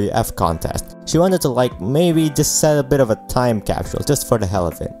FWF contest. She wanted to maybe just set a bit of a time capsule just for the hell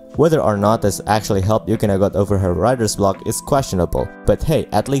of it. Whether or not this actually helped Yukina got over her writer's block is questionable, but hey,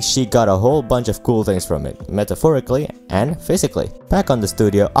 at least she got a whole bunch of cool things from it, metaphorically and physically. Back on the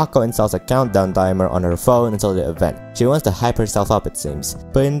studio, Akko installs a countdown timer on her phone until the event. She wants to hype herself up, it seems,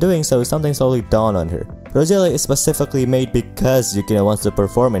 but in doing so, something slowly dawned on her. Roselia is specifically made because Yukina wants to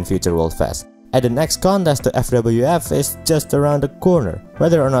perform in Future World Fest. And the next contest to FWF is just around the corner.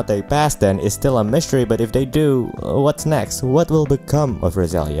 Whether or not they pass then is still a mystery, but if they do, what's next? What will become of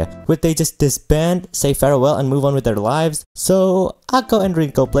Roselia? Would they just disband, say farewell and move on with their lives? So, Akko and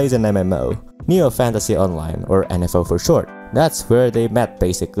Rinko plays an MMO, Neo Fantasy Online, or NFO for short. That's where they met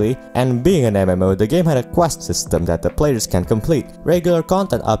basically, and being an MMO, the game had a quest system that the players can complete. Regular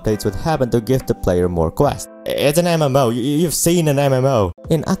content updates would happen to give the player more quests. It's an MMO, you've seen an MMO!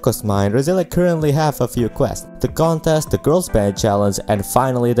 In Akko's mind, Roselia currently have a few quests. The contest, the girls band challenge, and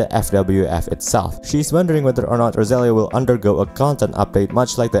finally the FWF itself. She's wondering whether or not Roselia will undergo a content update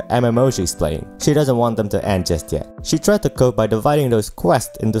much like the MMO she's playing. She doesn't want them to end just yet. She tried to cope by dividing those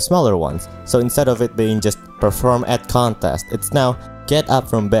quests into smaller ones, so instead of it being just perform at contest, it's now get up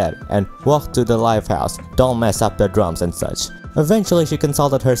from bed and walk to the live house, don't mess up the drums and such. Eventually she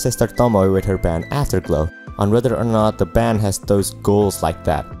consulted her sister Tomoe with her band Afterglow on whether or not the band has those goals like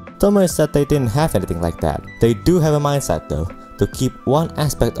that. Tomoe said they didn't have anything like that. They do have a mindset though, to keep one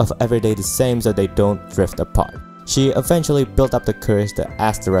aspect of every day the same so they don't drift apart. She eventually built up the courage to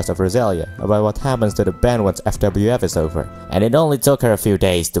ask the rest of Roselia about what happens to the band once FWF is over, and it only took her a few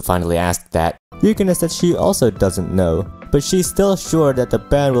days to finally ask that. Yukina said she also doesn't know, but she's still sure that the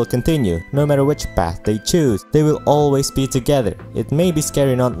band will continue, no matter which path they choose. They will always be together. It may be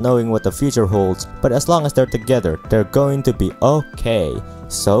scary not knowing what the future holds, but as long as they're together, they're going to be okay.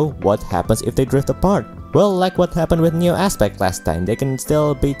 So, what happens if they drift apart? Well, like what happened with Neo Aspect last time, they can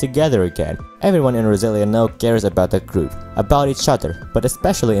still be together again. Everyone in Roselia now cares about the group, about each other, but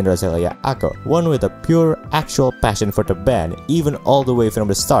especially in Roselia, Akko, one with a pure, actual passion for the band, even all the way from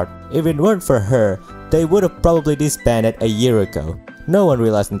the start. If it weren't for her, they would have probably disbanded a year ago. No one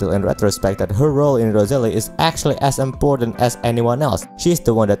realized until in retrospect that her role in Roselia is actually as important as anyone else. She's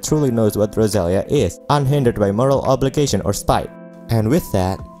the one that truly knows what Roselia is, unhindered by moral obligation or spite. And with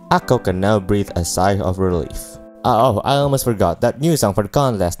that, Akko can now breathe a sigh of relief. Oh, I almost forgot that new song for the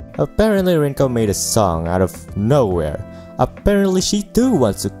contest. Apparently Rinko made a song out of nowhere. Apparently she too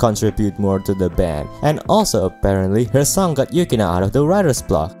wants to contribute more to the band. And also apparently her song got Yukina out of the writer's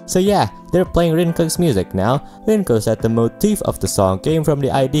block. So yeah, they're playing Rinko's music now. Rinko said the motif of the song came from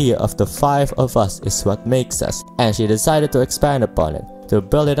the idea of the five of us is what makes us. And she decided to expand upon it, to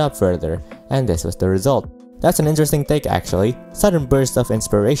build it up further. And this was the result. That's an interesting take actually. Sudden bursts of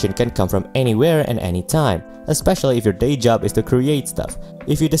inspiration can come from anywhere and anytime, especially if your day job is to create stuff.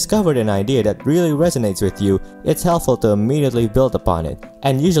 If you discovered an idea that really resonates with you, it's helpful to immediately build upon it.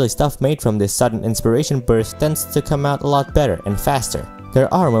 And usually stuff made from this sudden inspiration burst tends to come out a lot better and faster.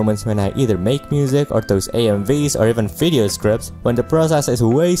 There are moments when I either make music or those AMVs or even video scripts when the process is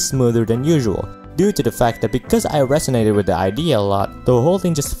way smoother than usual, due to the fact that because I resonated with the idea a lot, the whole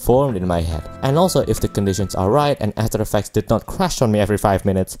thing just formed in my head. And also if the conditions are right and After Effects did not crash on me every 5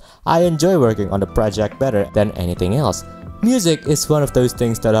 minutes, I enjoy working on the project better than anything else. Music is one of those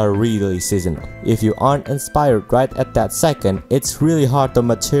things that are really seasonal. If you aren't inspired right at that second, it's really hard to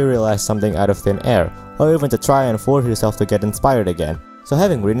materialize something out of thin air, or even to try and force yourself to get inspired again. So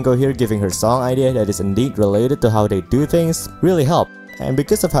having Rinko here giving her song idea that is indeed related to how they do things really helped. And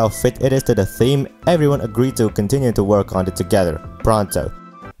because of how fit it is to the theme, everyone agreed to continue to work on it together, pronto.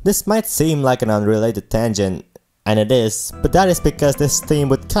 This might seem like an unrelated tangent, and it is, but that is because this theme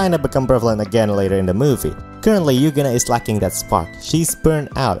would kinda become prevalent again later in the movie. Currently, Yukina is lacking that spark. She's burned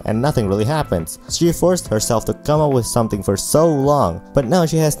out and nothing really happens. She forced herself to come up with something for so long, but now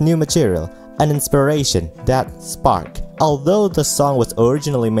she has new material, an inspiration, that spark. Although the song was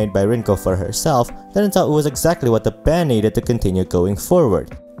originally made by Rinko for herself, turns out it was exactly what the band needed to continue going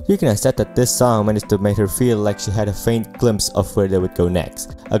forward. Yukina said that this song managed to make her feel like she had a faint glimpse of where they would go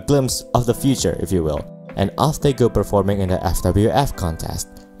next, a glimpse of the future if you will. And off they go performing in the FWF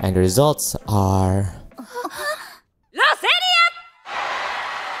contest, and the results are...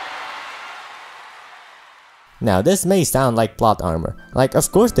 Now this may sound like plot armor, like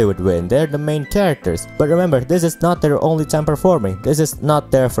of course they would win, they're the main characters, but remember this is not their only time performing, this is not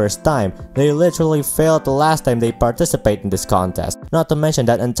their first time, they literally failed the last time they participated in this contest, not to mention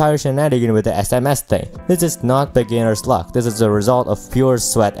that entire shenanigan with the SMS thing. This is not beginner's luck, this is the result of pure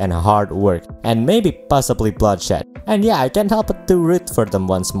sweat and hard work, and maybe possibly bloodshed. And yeah, I can't help but to root for them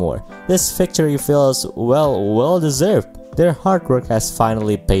once more. This victory feels well deserved, their hard work has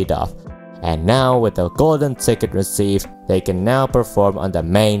finally paid off. And now with the golden ticket received, they can now perform on the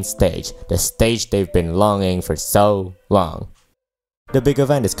main stage, the stage they've been longing for so long. The big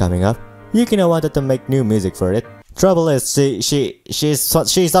event is coming up. Yukina wanted to make new music for it. Trouble is,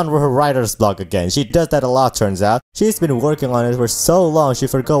 she's on her writer's block again. She does that a lot turns out. She's been working on it for so long she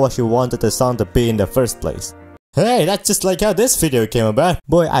forgot what she wanted the song to be in the first place. Hey, that's just like how this video came about.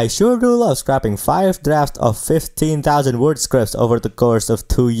 Boy, I sure do love scrapping 5 drafts of 15,000 word scripts over the course of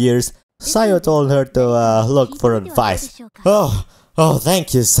 2 years. Sayo told her to look for advice. Oh, Oh,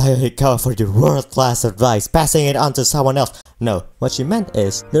 thank you, Sayaka, for your world-class advice, passing it on to someone else. No, what she meant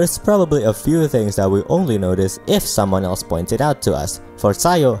is, there's probably a few things that we only notice if someone else points it out to us. For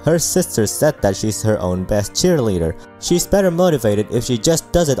Sayo, her sister said that she's her own best cheerleader. She's better motivated if she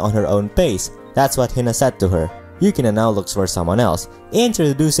just does it on her own pace. That's what Hina said to her. Yukina now looks for someone else.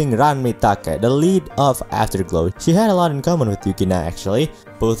 Introducing Raine Mitake, the lead of Afterglow. She had a lot in common with Yukina actually.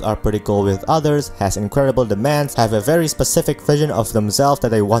 Both are pretty cool with others, has incredible demands, have a very specific vision of themselves that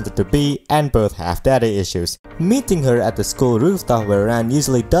they wanted to be, and both have daddy issues. Meeting her at the school rooftop where Ran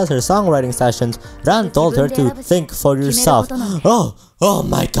usually does her songwriting sessions, Ran told her to think for yourself. Oh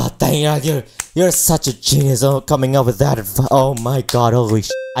my god, dang it, you're such a genius coming up with that advice. Oh my god, holy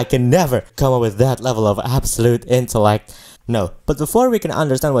sh**. I can never come up with that level of absolute intellect. No, but before we can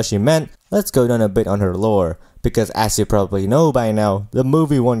understand what she meant, let's go down a bit on her lore. Because as you probably know by now, the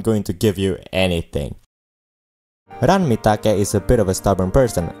movie won't going to give you anything. Raine Mitake is a bit of a stubborn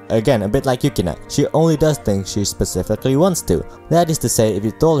person. Again, a bit like Yukina. She only does things she specifically wants to. That is to say, if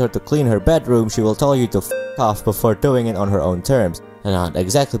you told her to clean her bedroom, she will tell you to f*** off before doing it on her own terms. Not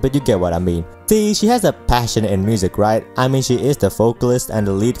exactly, but you get what I mean. See, she has a passion in music, right? I mean, she is the vocalist and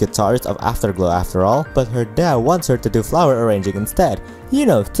the lead guitarist of Afterglow after all, but her dad wants her to do flower arranging instead. You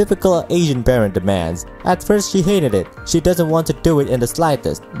know, typical Asian parent demands. At first, she hated it. She doesn't want to do it in the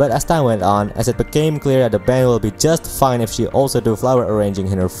slightest, but as time went on, as it became clear that the band will be just fine if she also do flower arranging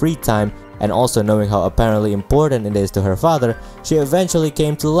in her free time, and also knowing how apparently important it is to her father, she eventually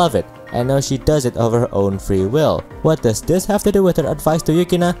came to love it, and now she does it of her own free will. What does this have to do with her advice to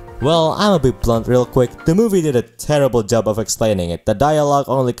Yukina? Well, I'ma be blunt real quick, the movie did a terrible job of explaining it. The dialogue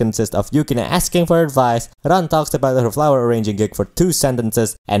only consists of Yukina asking for advice, Ran talks about her flower arranging gig for 2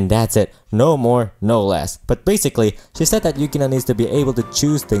 sentences, and that's it. No more, no less. But basically, she said that Yukina needs to be able to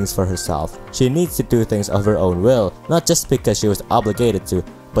choose things for herself. She needs to do things of her own will, not just because she was obligated to,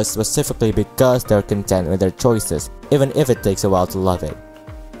 but specifically because they're content with their choices, even if it takes a while to love it.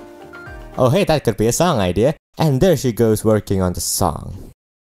 Oh hey, that could be a song idea. And there she goes working on the song.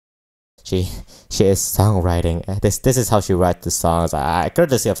 She is songwriting. This is how she writes the songs.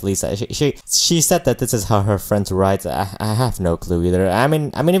 Courtesy of Lisa. She said that this is how her friends write. I have no clue either. I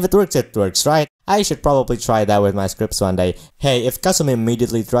mean if it works, right? I should probably try that with my scripts one day. Hey, if Kasumi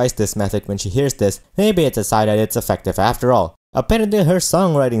immediately tries this method when she hears this, maybe it's a sign that it's effective after all. Apparently her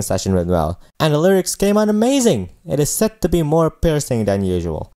songwriting session went well, and the lyrics came out amazing! It is said to be more piercing than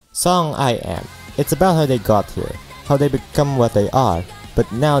usual. Song I Am. It's about how they got here, how they become what they are, but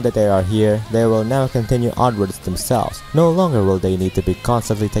now that they are here, they will now continue onwards themselves. No longer will they need to be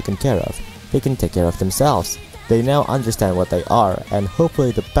constantly taken care of. They can take care of themselves. They now understand what they are, and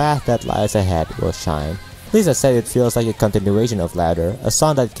hopefully the path that lies ahead will shine. Lisa said it feels like a continuation of Louder, a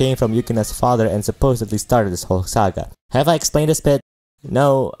song that came from Yukina's father and supposedly started this whole saga. Have I explained this bit?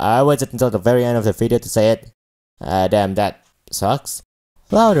 No, I waited until the very end of the video to say it. Damn, that sucks.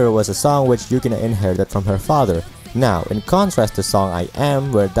 Louder was a song which Yukina inherited from her father. Now, in contrast to Song I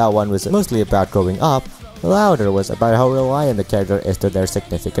Am, where that one was mostly about growing up, Louder was about how reliant the character is to their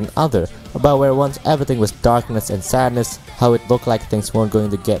significant other, about where once everything was darkness and sadness, how it looked like things weren't going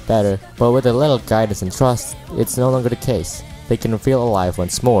to get better, but with a little guidance and trust, it's no longer the case. They can feel alive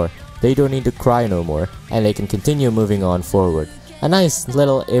once more, they don't need to cry no more, and they can continue moving on forward. A nice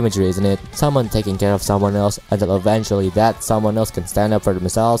little imagery, isn't it? Someone taking care of someone else until eventually that someone else can stand up for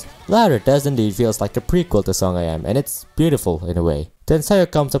themselves. Louder does indeed feels like a prequel to Song I Am, and it's beautiful in a way. Then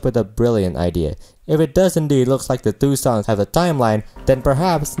Sayo comes up with a brilliant idea. If it does indeed look like the two songs have a timeline, then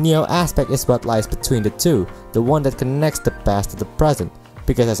perhaps Neo Aspect is what lies between the two, the one that connects the past to the present.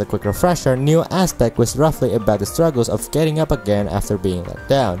 Because as a quick refresher, Neo Aspect was roughly about the struggles of getting up again after being let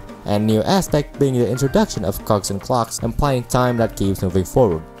down, and Neo Aspect being the introduction of cogs and clocks, implying time that keeps moving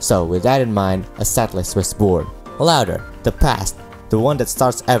forward. So with that in mind, a setlist was born. Louder, the past, the one that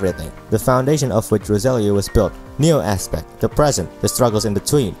starts everything, the foundation of which Roselia was built. Neo Aspect, the present, the struggles in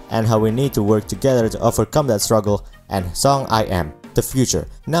between, and how we need to work together to overcome that struggle, and Song I Am, the future.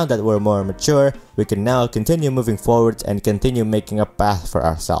 Now that we're more mature, we can now continue moving forward and continue making a path for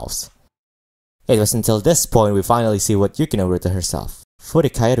ourselves. It was until this point we finally see what Yukina wrote to herself.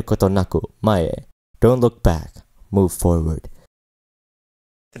 Furikaeru koto naku, mae. Don't look back, move forward.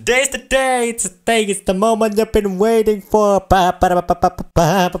 Today's the day, it's the thing, it's the moment you've been waiting for. The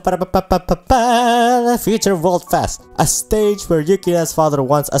Future World Fest, a stage where Yukina's father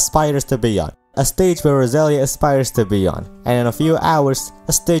once aspires to be on. A stage where Roselia aspires to be on, and in a few hours,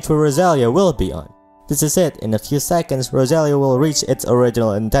 a stage where Roselia will be on. This is it, in a few seconds, Roselia will reach its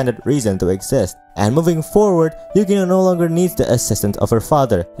original intended reason to exist. And moving forward, Yukina no longer needs the assistance of her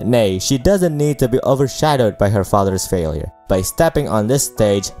father. Nay, she doesn't need to be overshadowed by her father's failure. By stepping on this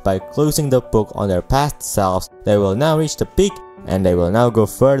stage, by closing the book on their past selves, they will now reach the peak and they will now go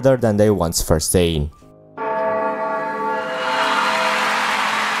further than they once foreseen.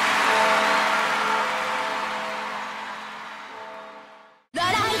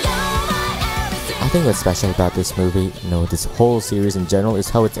 I think what's special about this movie, this whole series in general, is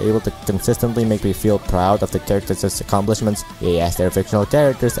how it's able to consistently make me feel proud of the characters' accomplishments. Yes, they're fictional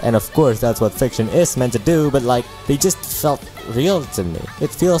characters, and of course that's what fiction is meant to do, but like, they just felt real to me.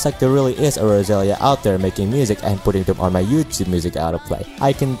 It feels like there really is a Roselia out there making music and putting them on my YouTube music autoplay.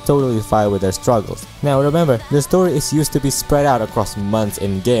 I can totally fight with their struggles. Now remember, the story is used to be spread out across months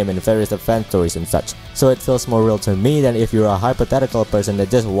in-game in various event stories and such, so it feels more real to me than if you're a hypothetical person that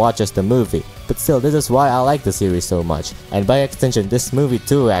just watches the movie. But still, this is why I like the series so much, and by extension this movie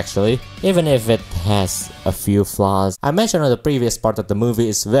too actually, even if it has a few flaws. I mentioned on the previous part that the movie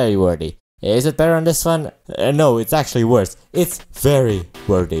is very wordy. Is it better on this one? No, it's actually worse. It's very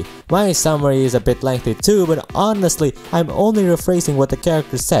wordy. My summary is a bit lengthy too, but honestly, I'm only rephrasing what the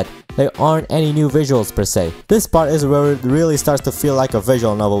character said. There aren't any new visuals per se. This part is where it really starts to feel like a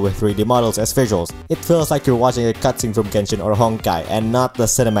visual novel with 3D models as visuals. It feels like you're watching a cutscene from Genshin or Honkai and not the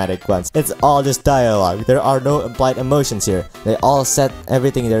cinematic ones. It's all just dialogue. There are no implied emotions here. They all said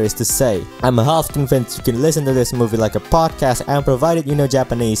everything there is to say. I'm half convinced you can listen to this movie like a podcast, and provided you know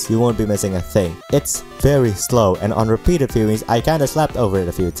Japanese, you won't be missing a thing. It's very slow, and on repeated viewings I kinda slept over it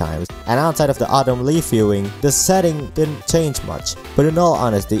a few times. And outside of the autumn leaf viewing, the setting didn't change much. But in all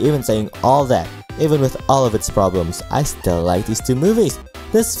honesty, even saying all that, even with all of its problems, I still like these two movies.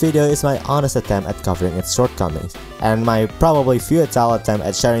 This video is my honest attempt at covering its shortcomings, and my probably futile attempt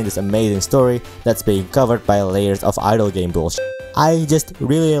at sharing this amazing story that's being covered by layers of idle game bullshit. I just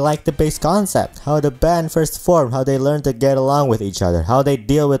really like the base concept, how the band first formed, how they learned to get along with each other, how they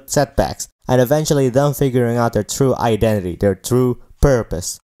deal with setbacks, and eventually them figuring out their true identity, their true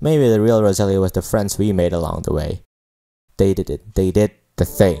purpose. Maybe the real Roselia was the friends we made along the way. They did it. They did the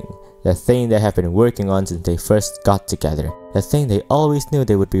thing. The thing they have been working on since they first got together. The thing they always knew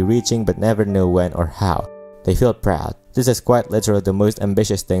they would be reaching but never knew when or how. They feel proud. This is quite literally the most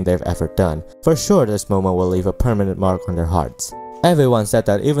ambitious thing they've ever done. For sure this moment will leave a permanent mark on their hearts. Everyone said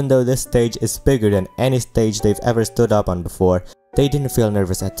that even though this stage is bigger than any stage they've ever stood up on before, they didn't feel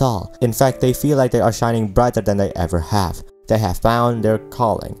nervous at all. In fact, they feel like they are shining brighter than they ever have. They have found their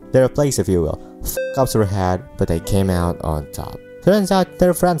calling, their place if you will. F***ups were had, but they came out on top. Turns out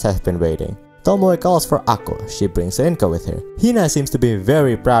their friends have been waiting. Tomoe calls for Akko, she brings Rinko with her. Hina seems to be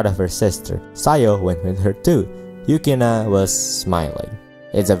very proud of her sister. Sayo went with her too. Yukina was smiling.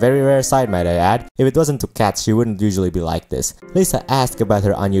 It's a very rare sight, might I add. If it wasn't to cats, she wouldn't usually be like this. Lisa asked about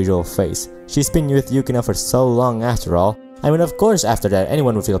her unusual face. She's been with Yukina for so long after all. I mean, of course after that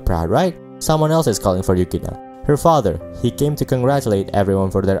anyone would feel proud, right? Someone else is calling for Yukina. Her father. He came to congratulate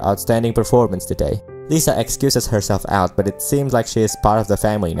everyone for their outstanding performance today. Lisa excuses herself out, but it seems like she is part of the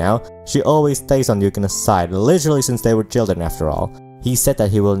family now. She always stays on Yukina's side, literally since they were children after all. He said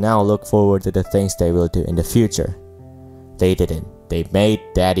that he will now look forward to the things they will do in the future. They didn't. They made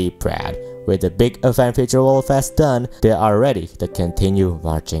Daddy proud. With the big event feature Wall Fest done, they are ready to continue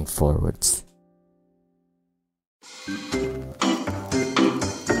marching forwards.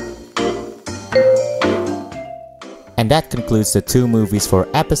 And that concludes the 2 movies for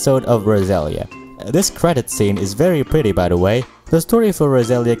episode of Roselia. This credit scene is very pretty, by the way. The story for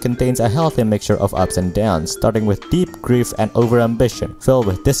Roselia contains a healthy mixture of ups and downs, starting with deep grief and overambition, filled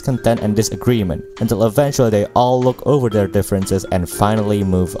with discontent and disagreement, until eventually they all look over their differences and finally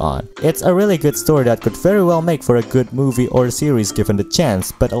move on. It's a really good story that could very well make for a good movie or series given the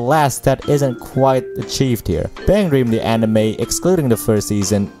chance, but alas, that isn't quite achieved here. Bang Dream the anime, excluding the first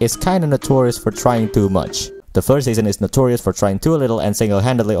season, is kinda notorious for trying too much. The first season is notorious for trying too little and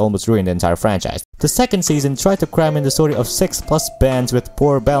single-handedly almost ruined the entire franchise. The second season tried to cram in the story of 6+ bands with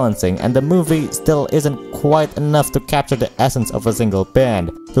poor balancing, and the movie still isn't quite enough to capture the essence of a single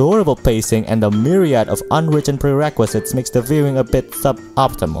band. The horrible pacing and the myriad of unwritten prerequisites makes the viewing a bit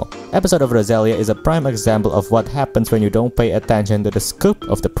suboptimal. Episode of Roselia is a prime example of what happens when you don't pay attention to the scope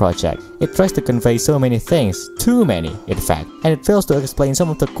of the project. It tries to convey so many things, too many in fact, and it fails to explain some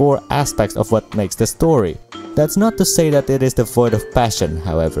of the core aspects of what makes the story. That's not to say that it is devoid of passion,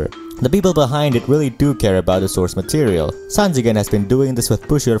 however. The people behind it really do care about the source material. Sanjigen has been doing this with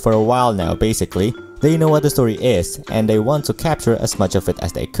Pusher for a while now, basically. They know what the story is, and they want to capture as much of it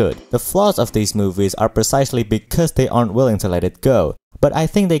as they could. The flaws of these movies are precisely because they aren't willing to let it go. But I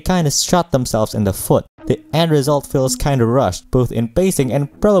think they kinda shot themselves in the foot. The end result feels kinda rushed, both in pacing and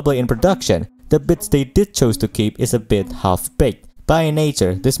probably in production. The bits they did choose to keep is a bit half-baked. By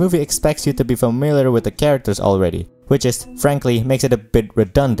nature, this movie expects you to be familiar with the characters already, which is, frankly, makes it a bit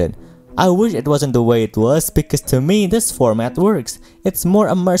redundant. I wish it wasn't the way it was because to me this format works. It's more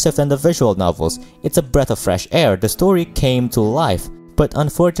immersive than the visual novels. It's a breath of fresh air. The story came to life. But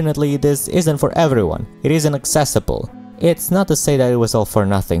unfortunately this isn't for everyone. It isn't accessible. It's not to say that it was all for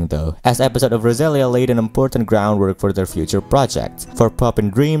nothing though, as episode of Roselia laid an important groundwork for their future project. For Pop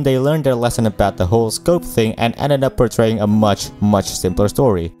and Dream, they learned their lesson about the whole scope thing and ended up portraying a much simpler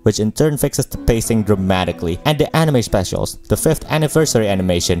story, which in turn fixes the pacing dramatically. And the anime specials, the 5th anniversary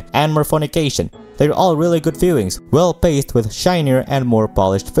animation, and Morphonication, they're all really good viewings, well paced with shinier and more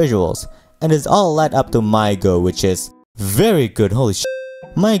polished visuals. And it's all led up to My Go, which is very good, holy shit.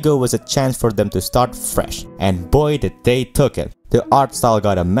 My Go was a chance for them to start fresh, and boy did they took it. The art style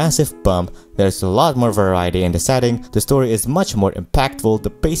got a massive bump, there's a lot more variety in the setting, the story is much more impactful, the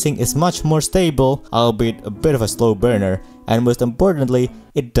pacing is much more stable, albeit a bit of a slow burner, and most importantly,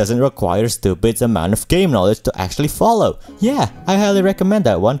 it doesn't require stupid amount of game knowledge to actually follow. Yeah, I highly recommend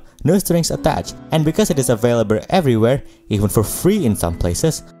that one, no strings attached, and because it is available everywhere, even for free in some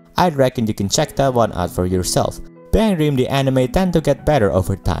places, I'd reckon you can check that one out for yourself. Bang Dream the anime tend to get better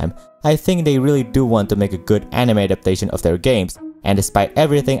over time. I think they really do want to make a good anime adaptation of their games, and despite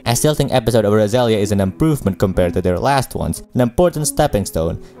everything, I still think episode of Roselia is an improvement compared to their last ones, an important stepping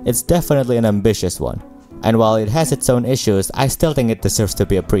stone. It's definitely an ambitious one. And while it has its own issues, I still think it deserves to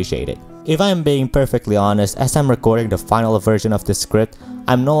be appreciated. If I'm being perfectly honest, as I'm recording the final version of this script,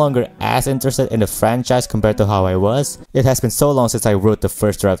 I'm no longer as interested in the franchise compared to how I was. It has been so long since I wrote the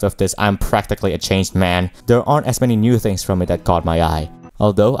first draft of this, I'm practically a changed man. There aren't as many new things from it that caught my eye.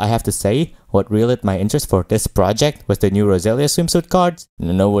 Although, I have to say, what really lit my interest for this project was the new Roselia swimsuit cards.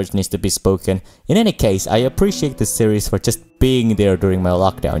 No words needs to be spoken. In any case, I appreciate this series for just being there during my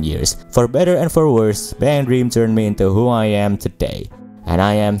lockdown years. For better and for worse, Bang Dream turned me into who I am today. And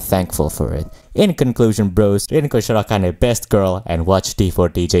I am thankful for it. In conclusion bros, rin ko siya ka na best girl and watch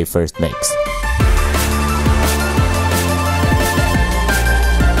D4DJ first mix.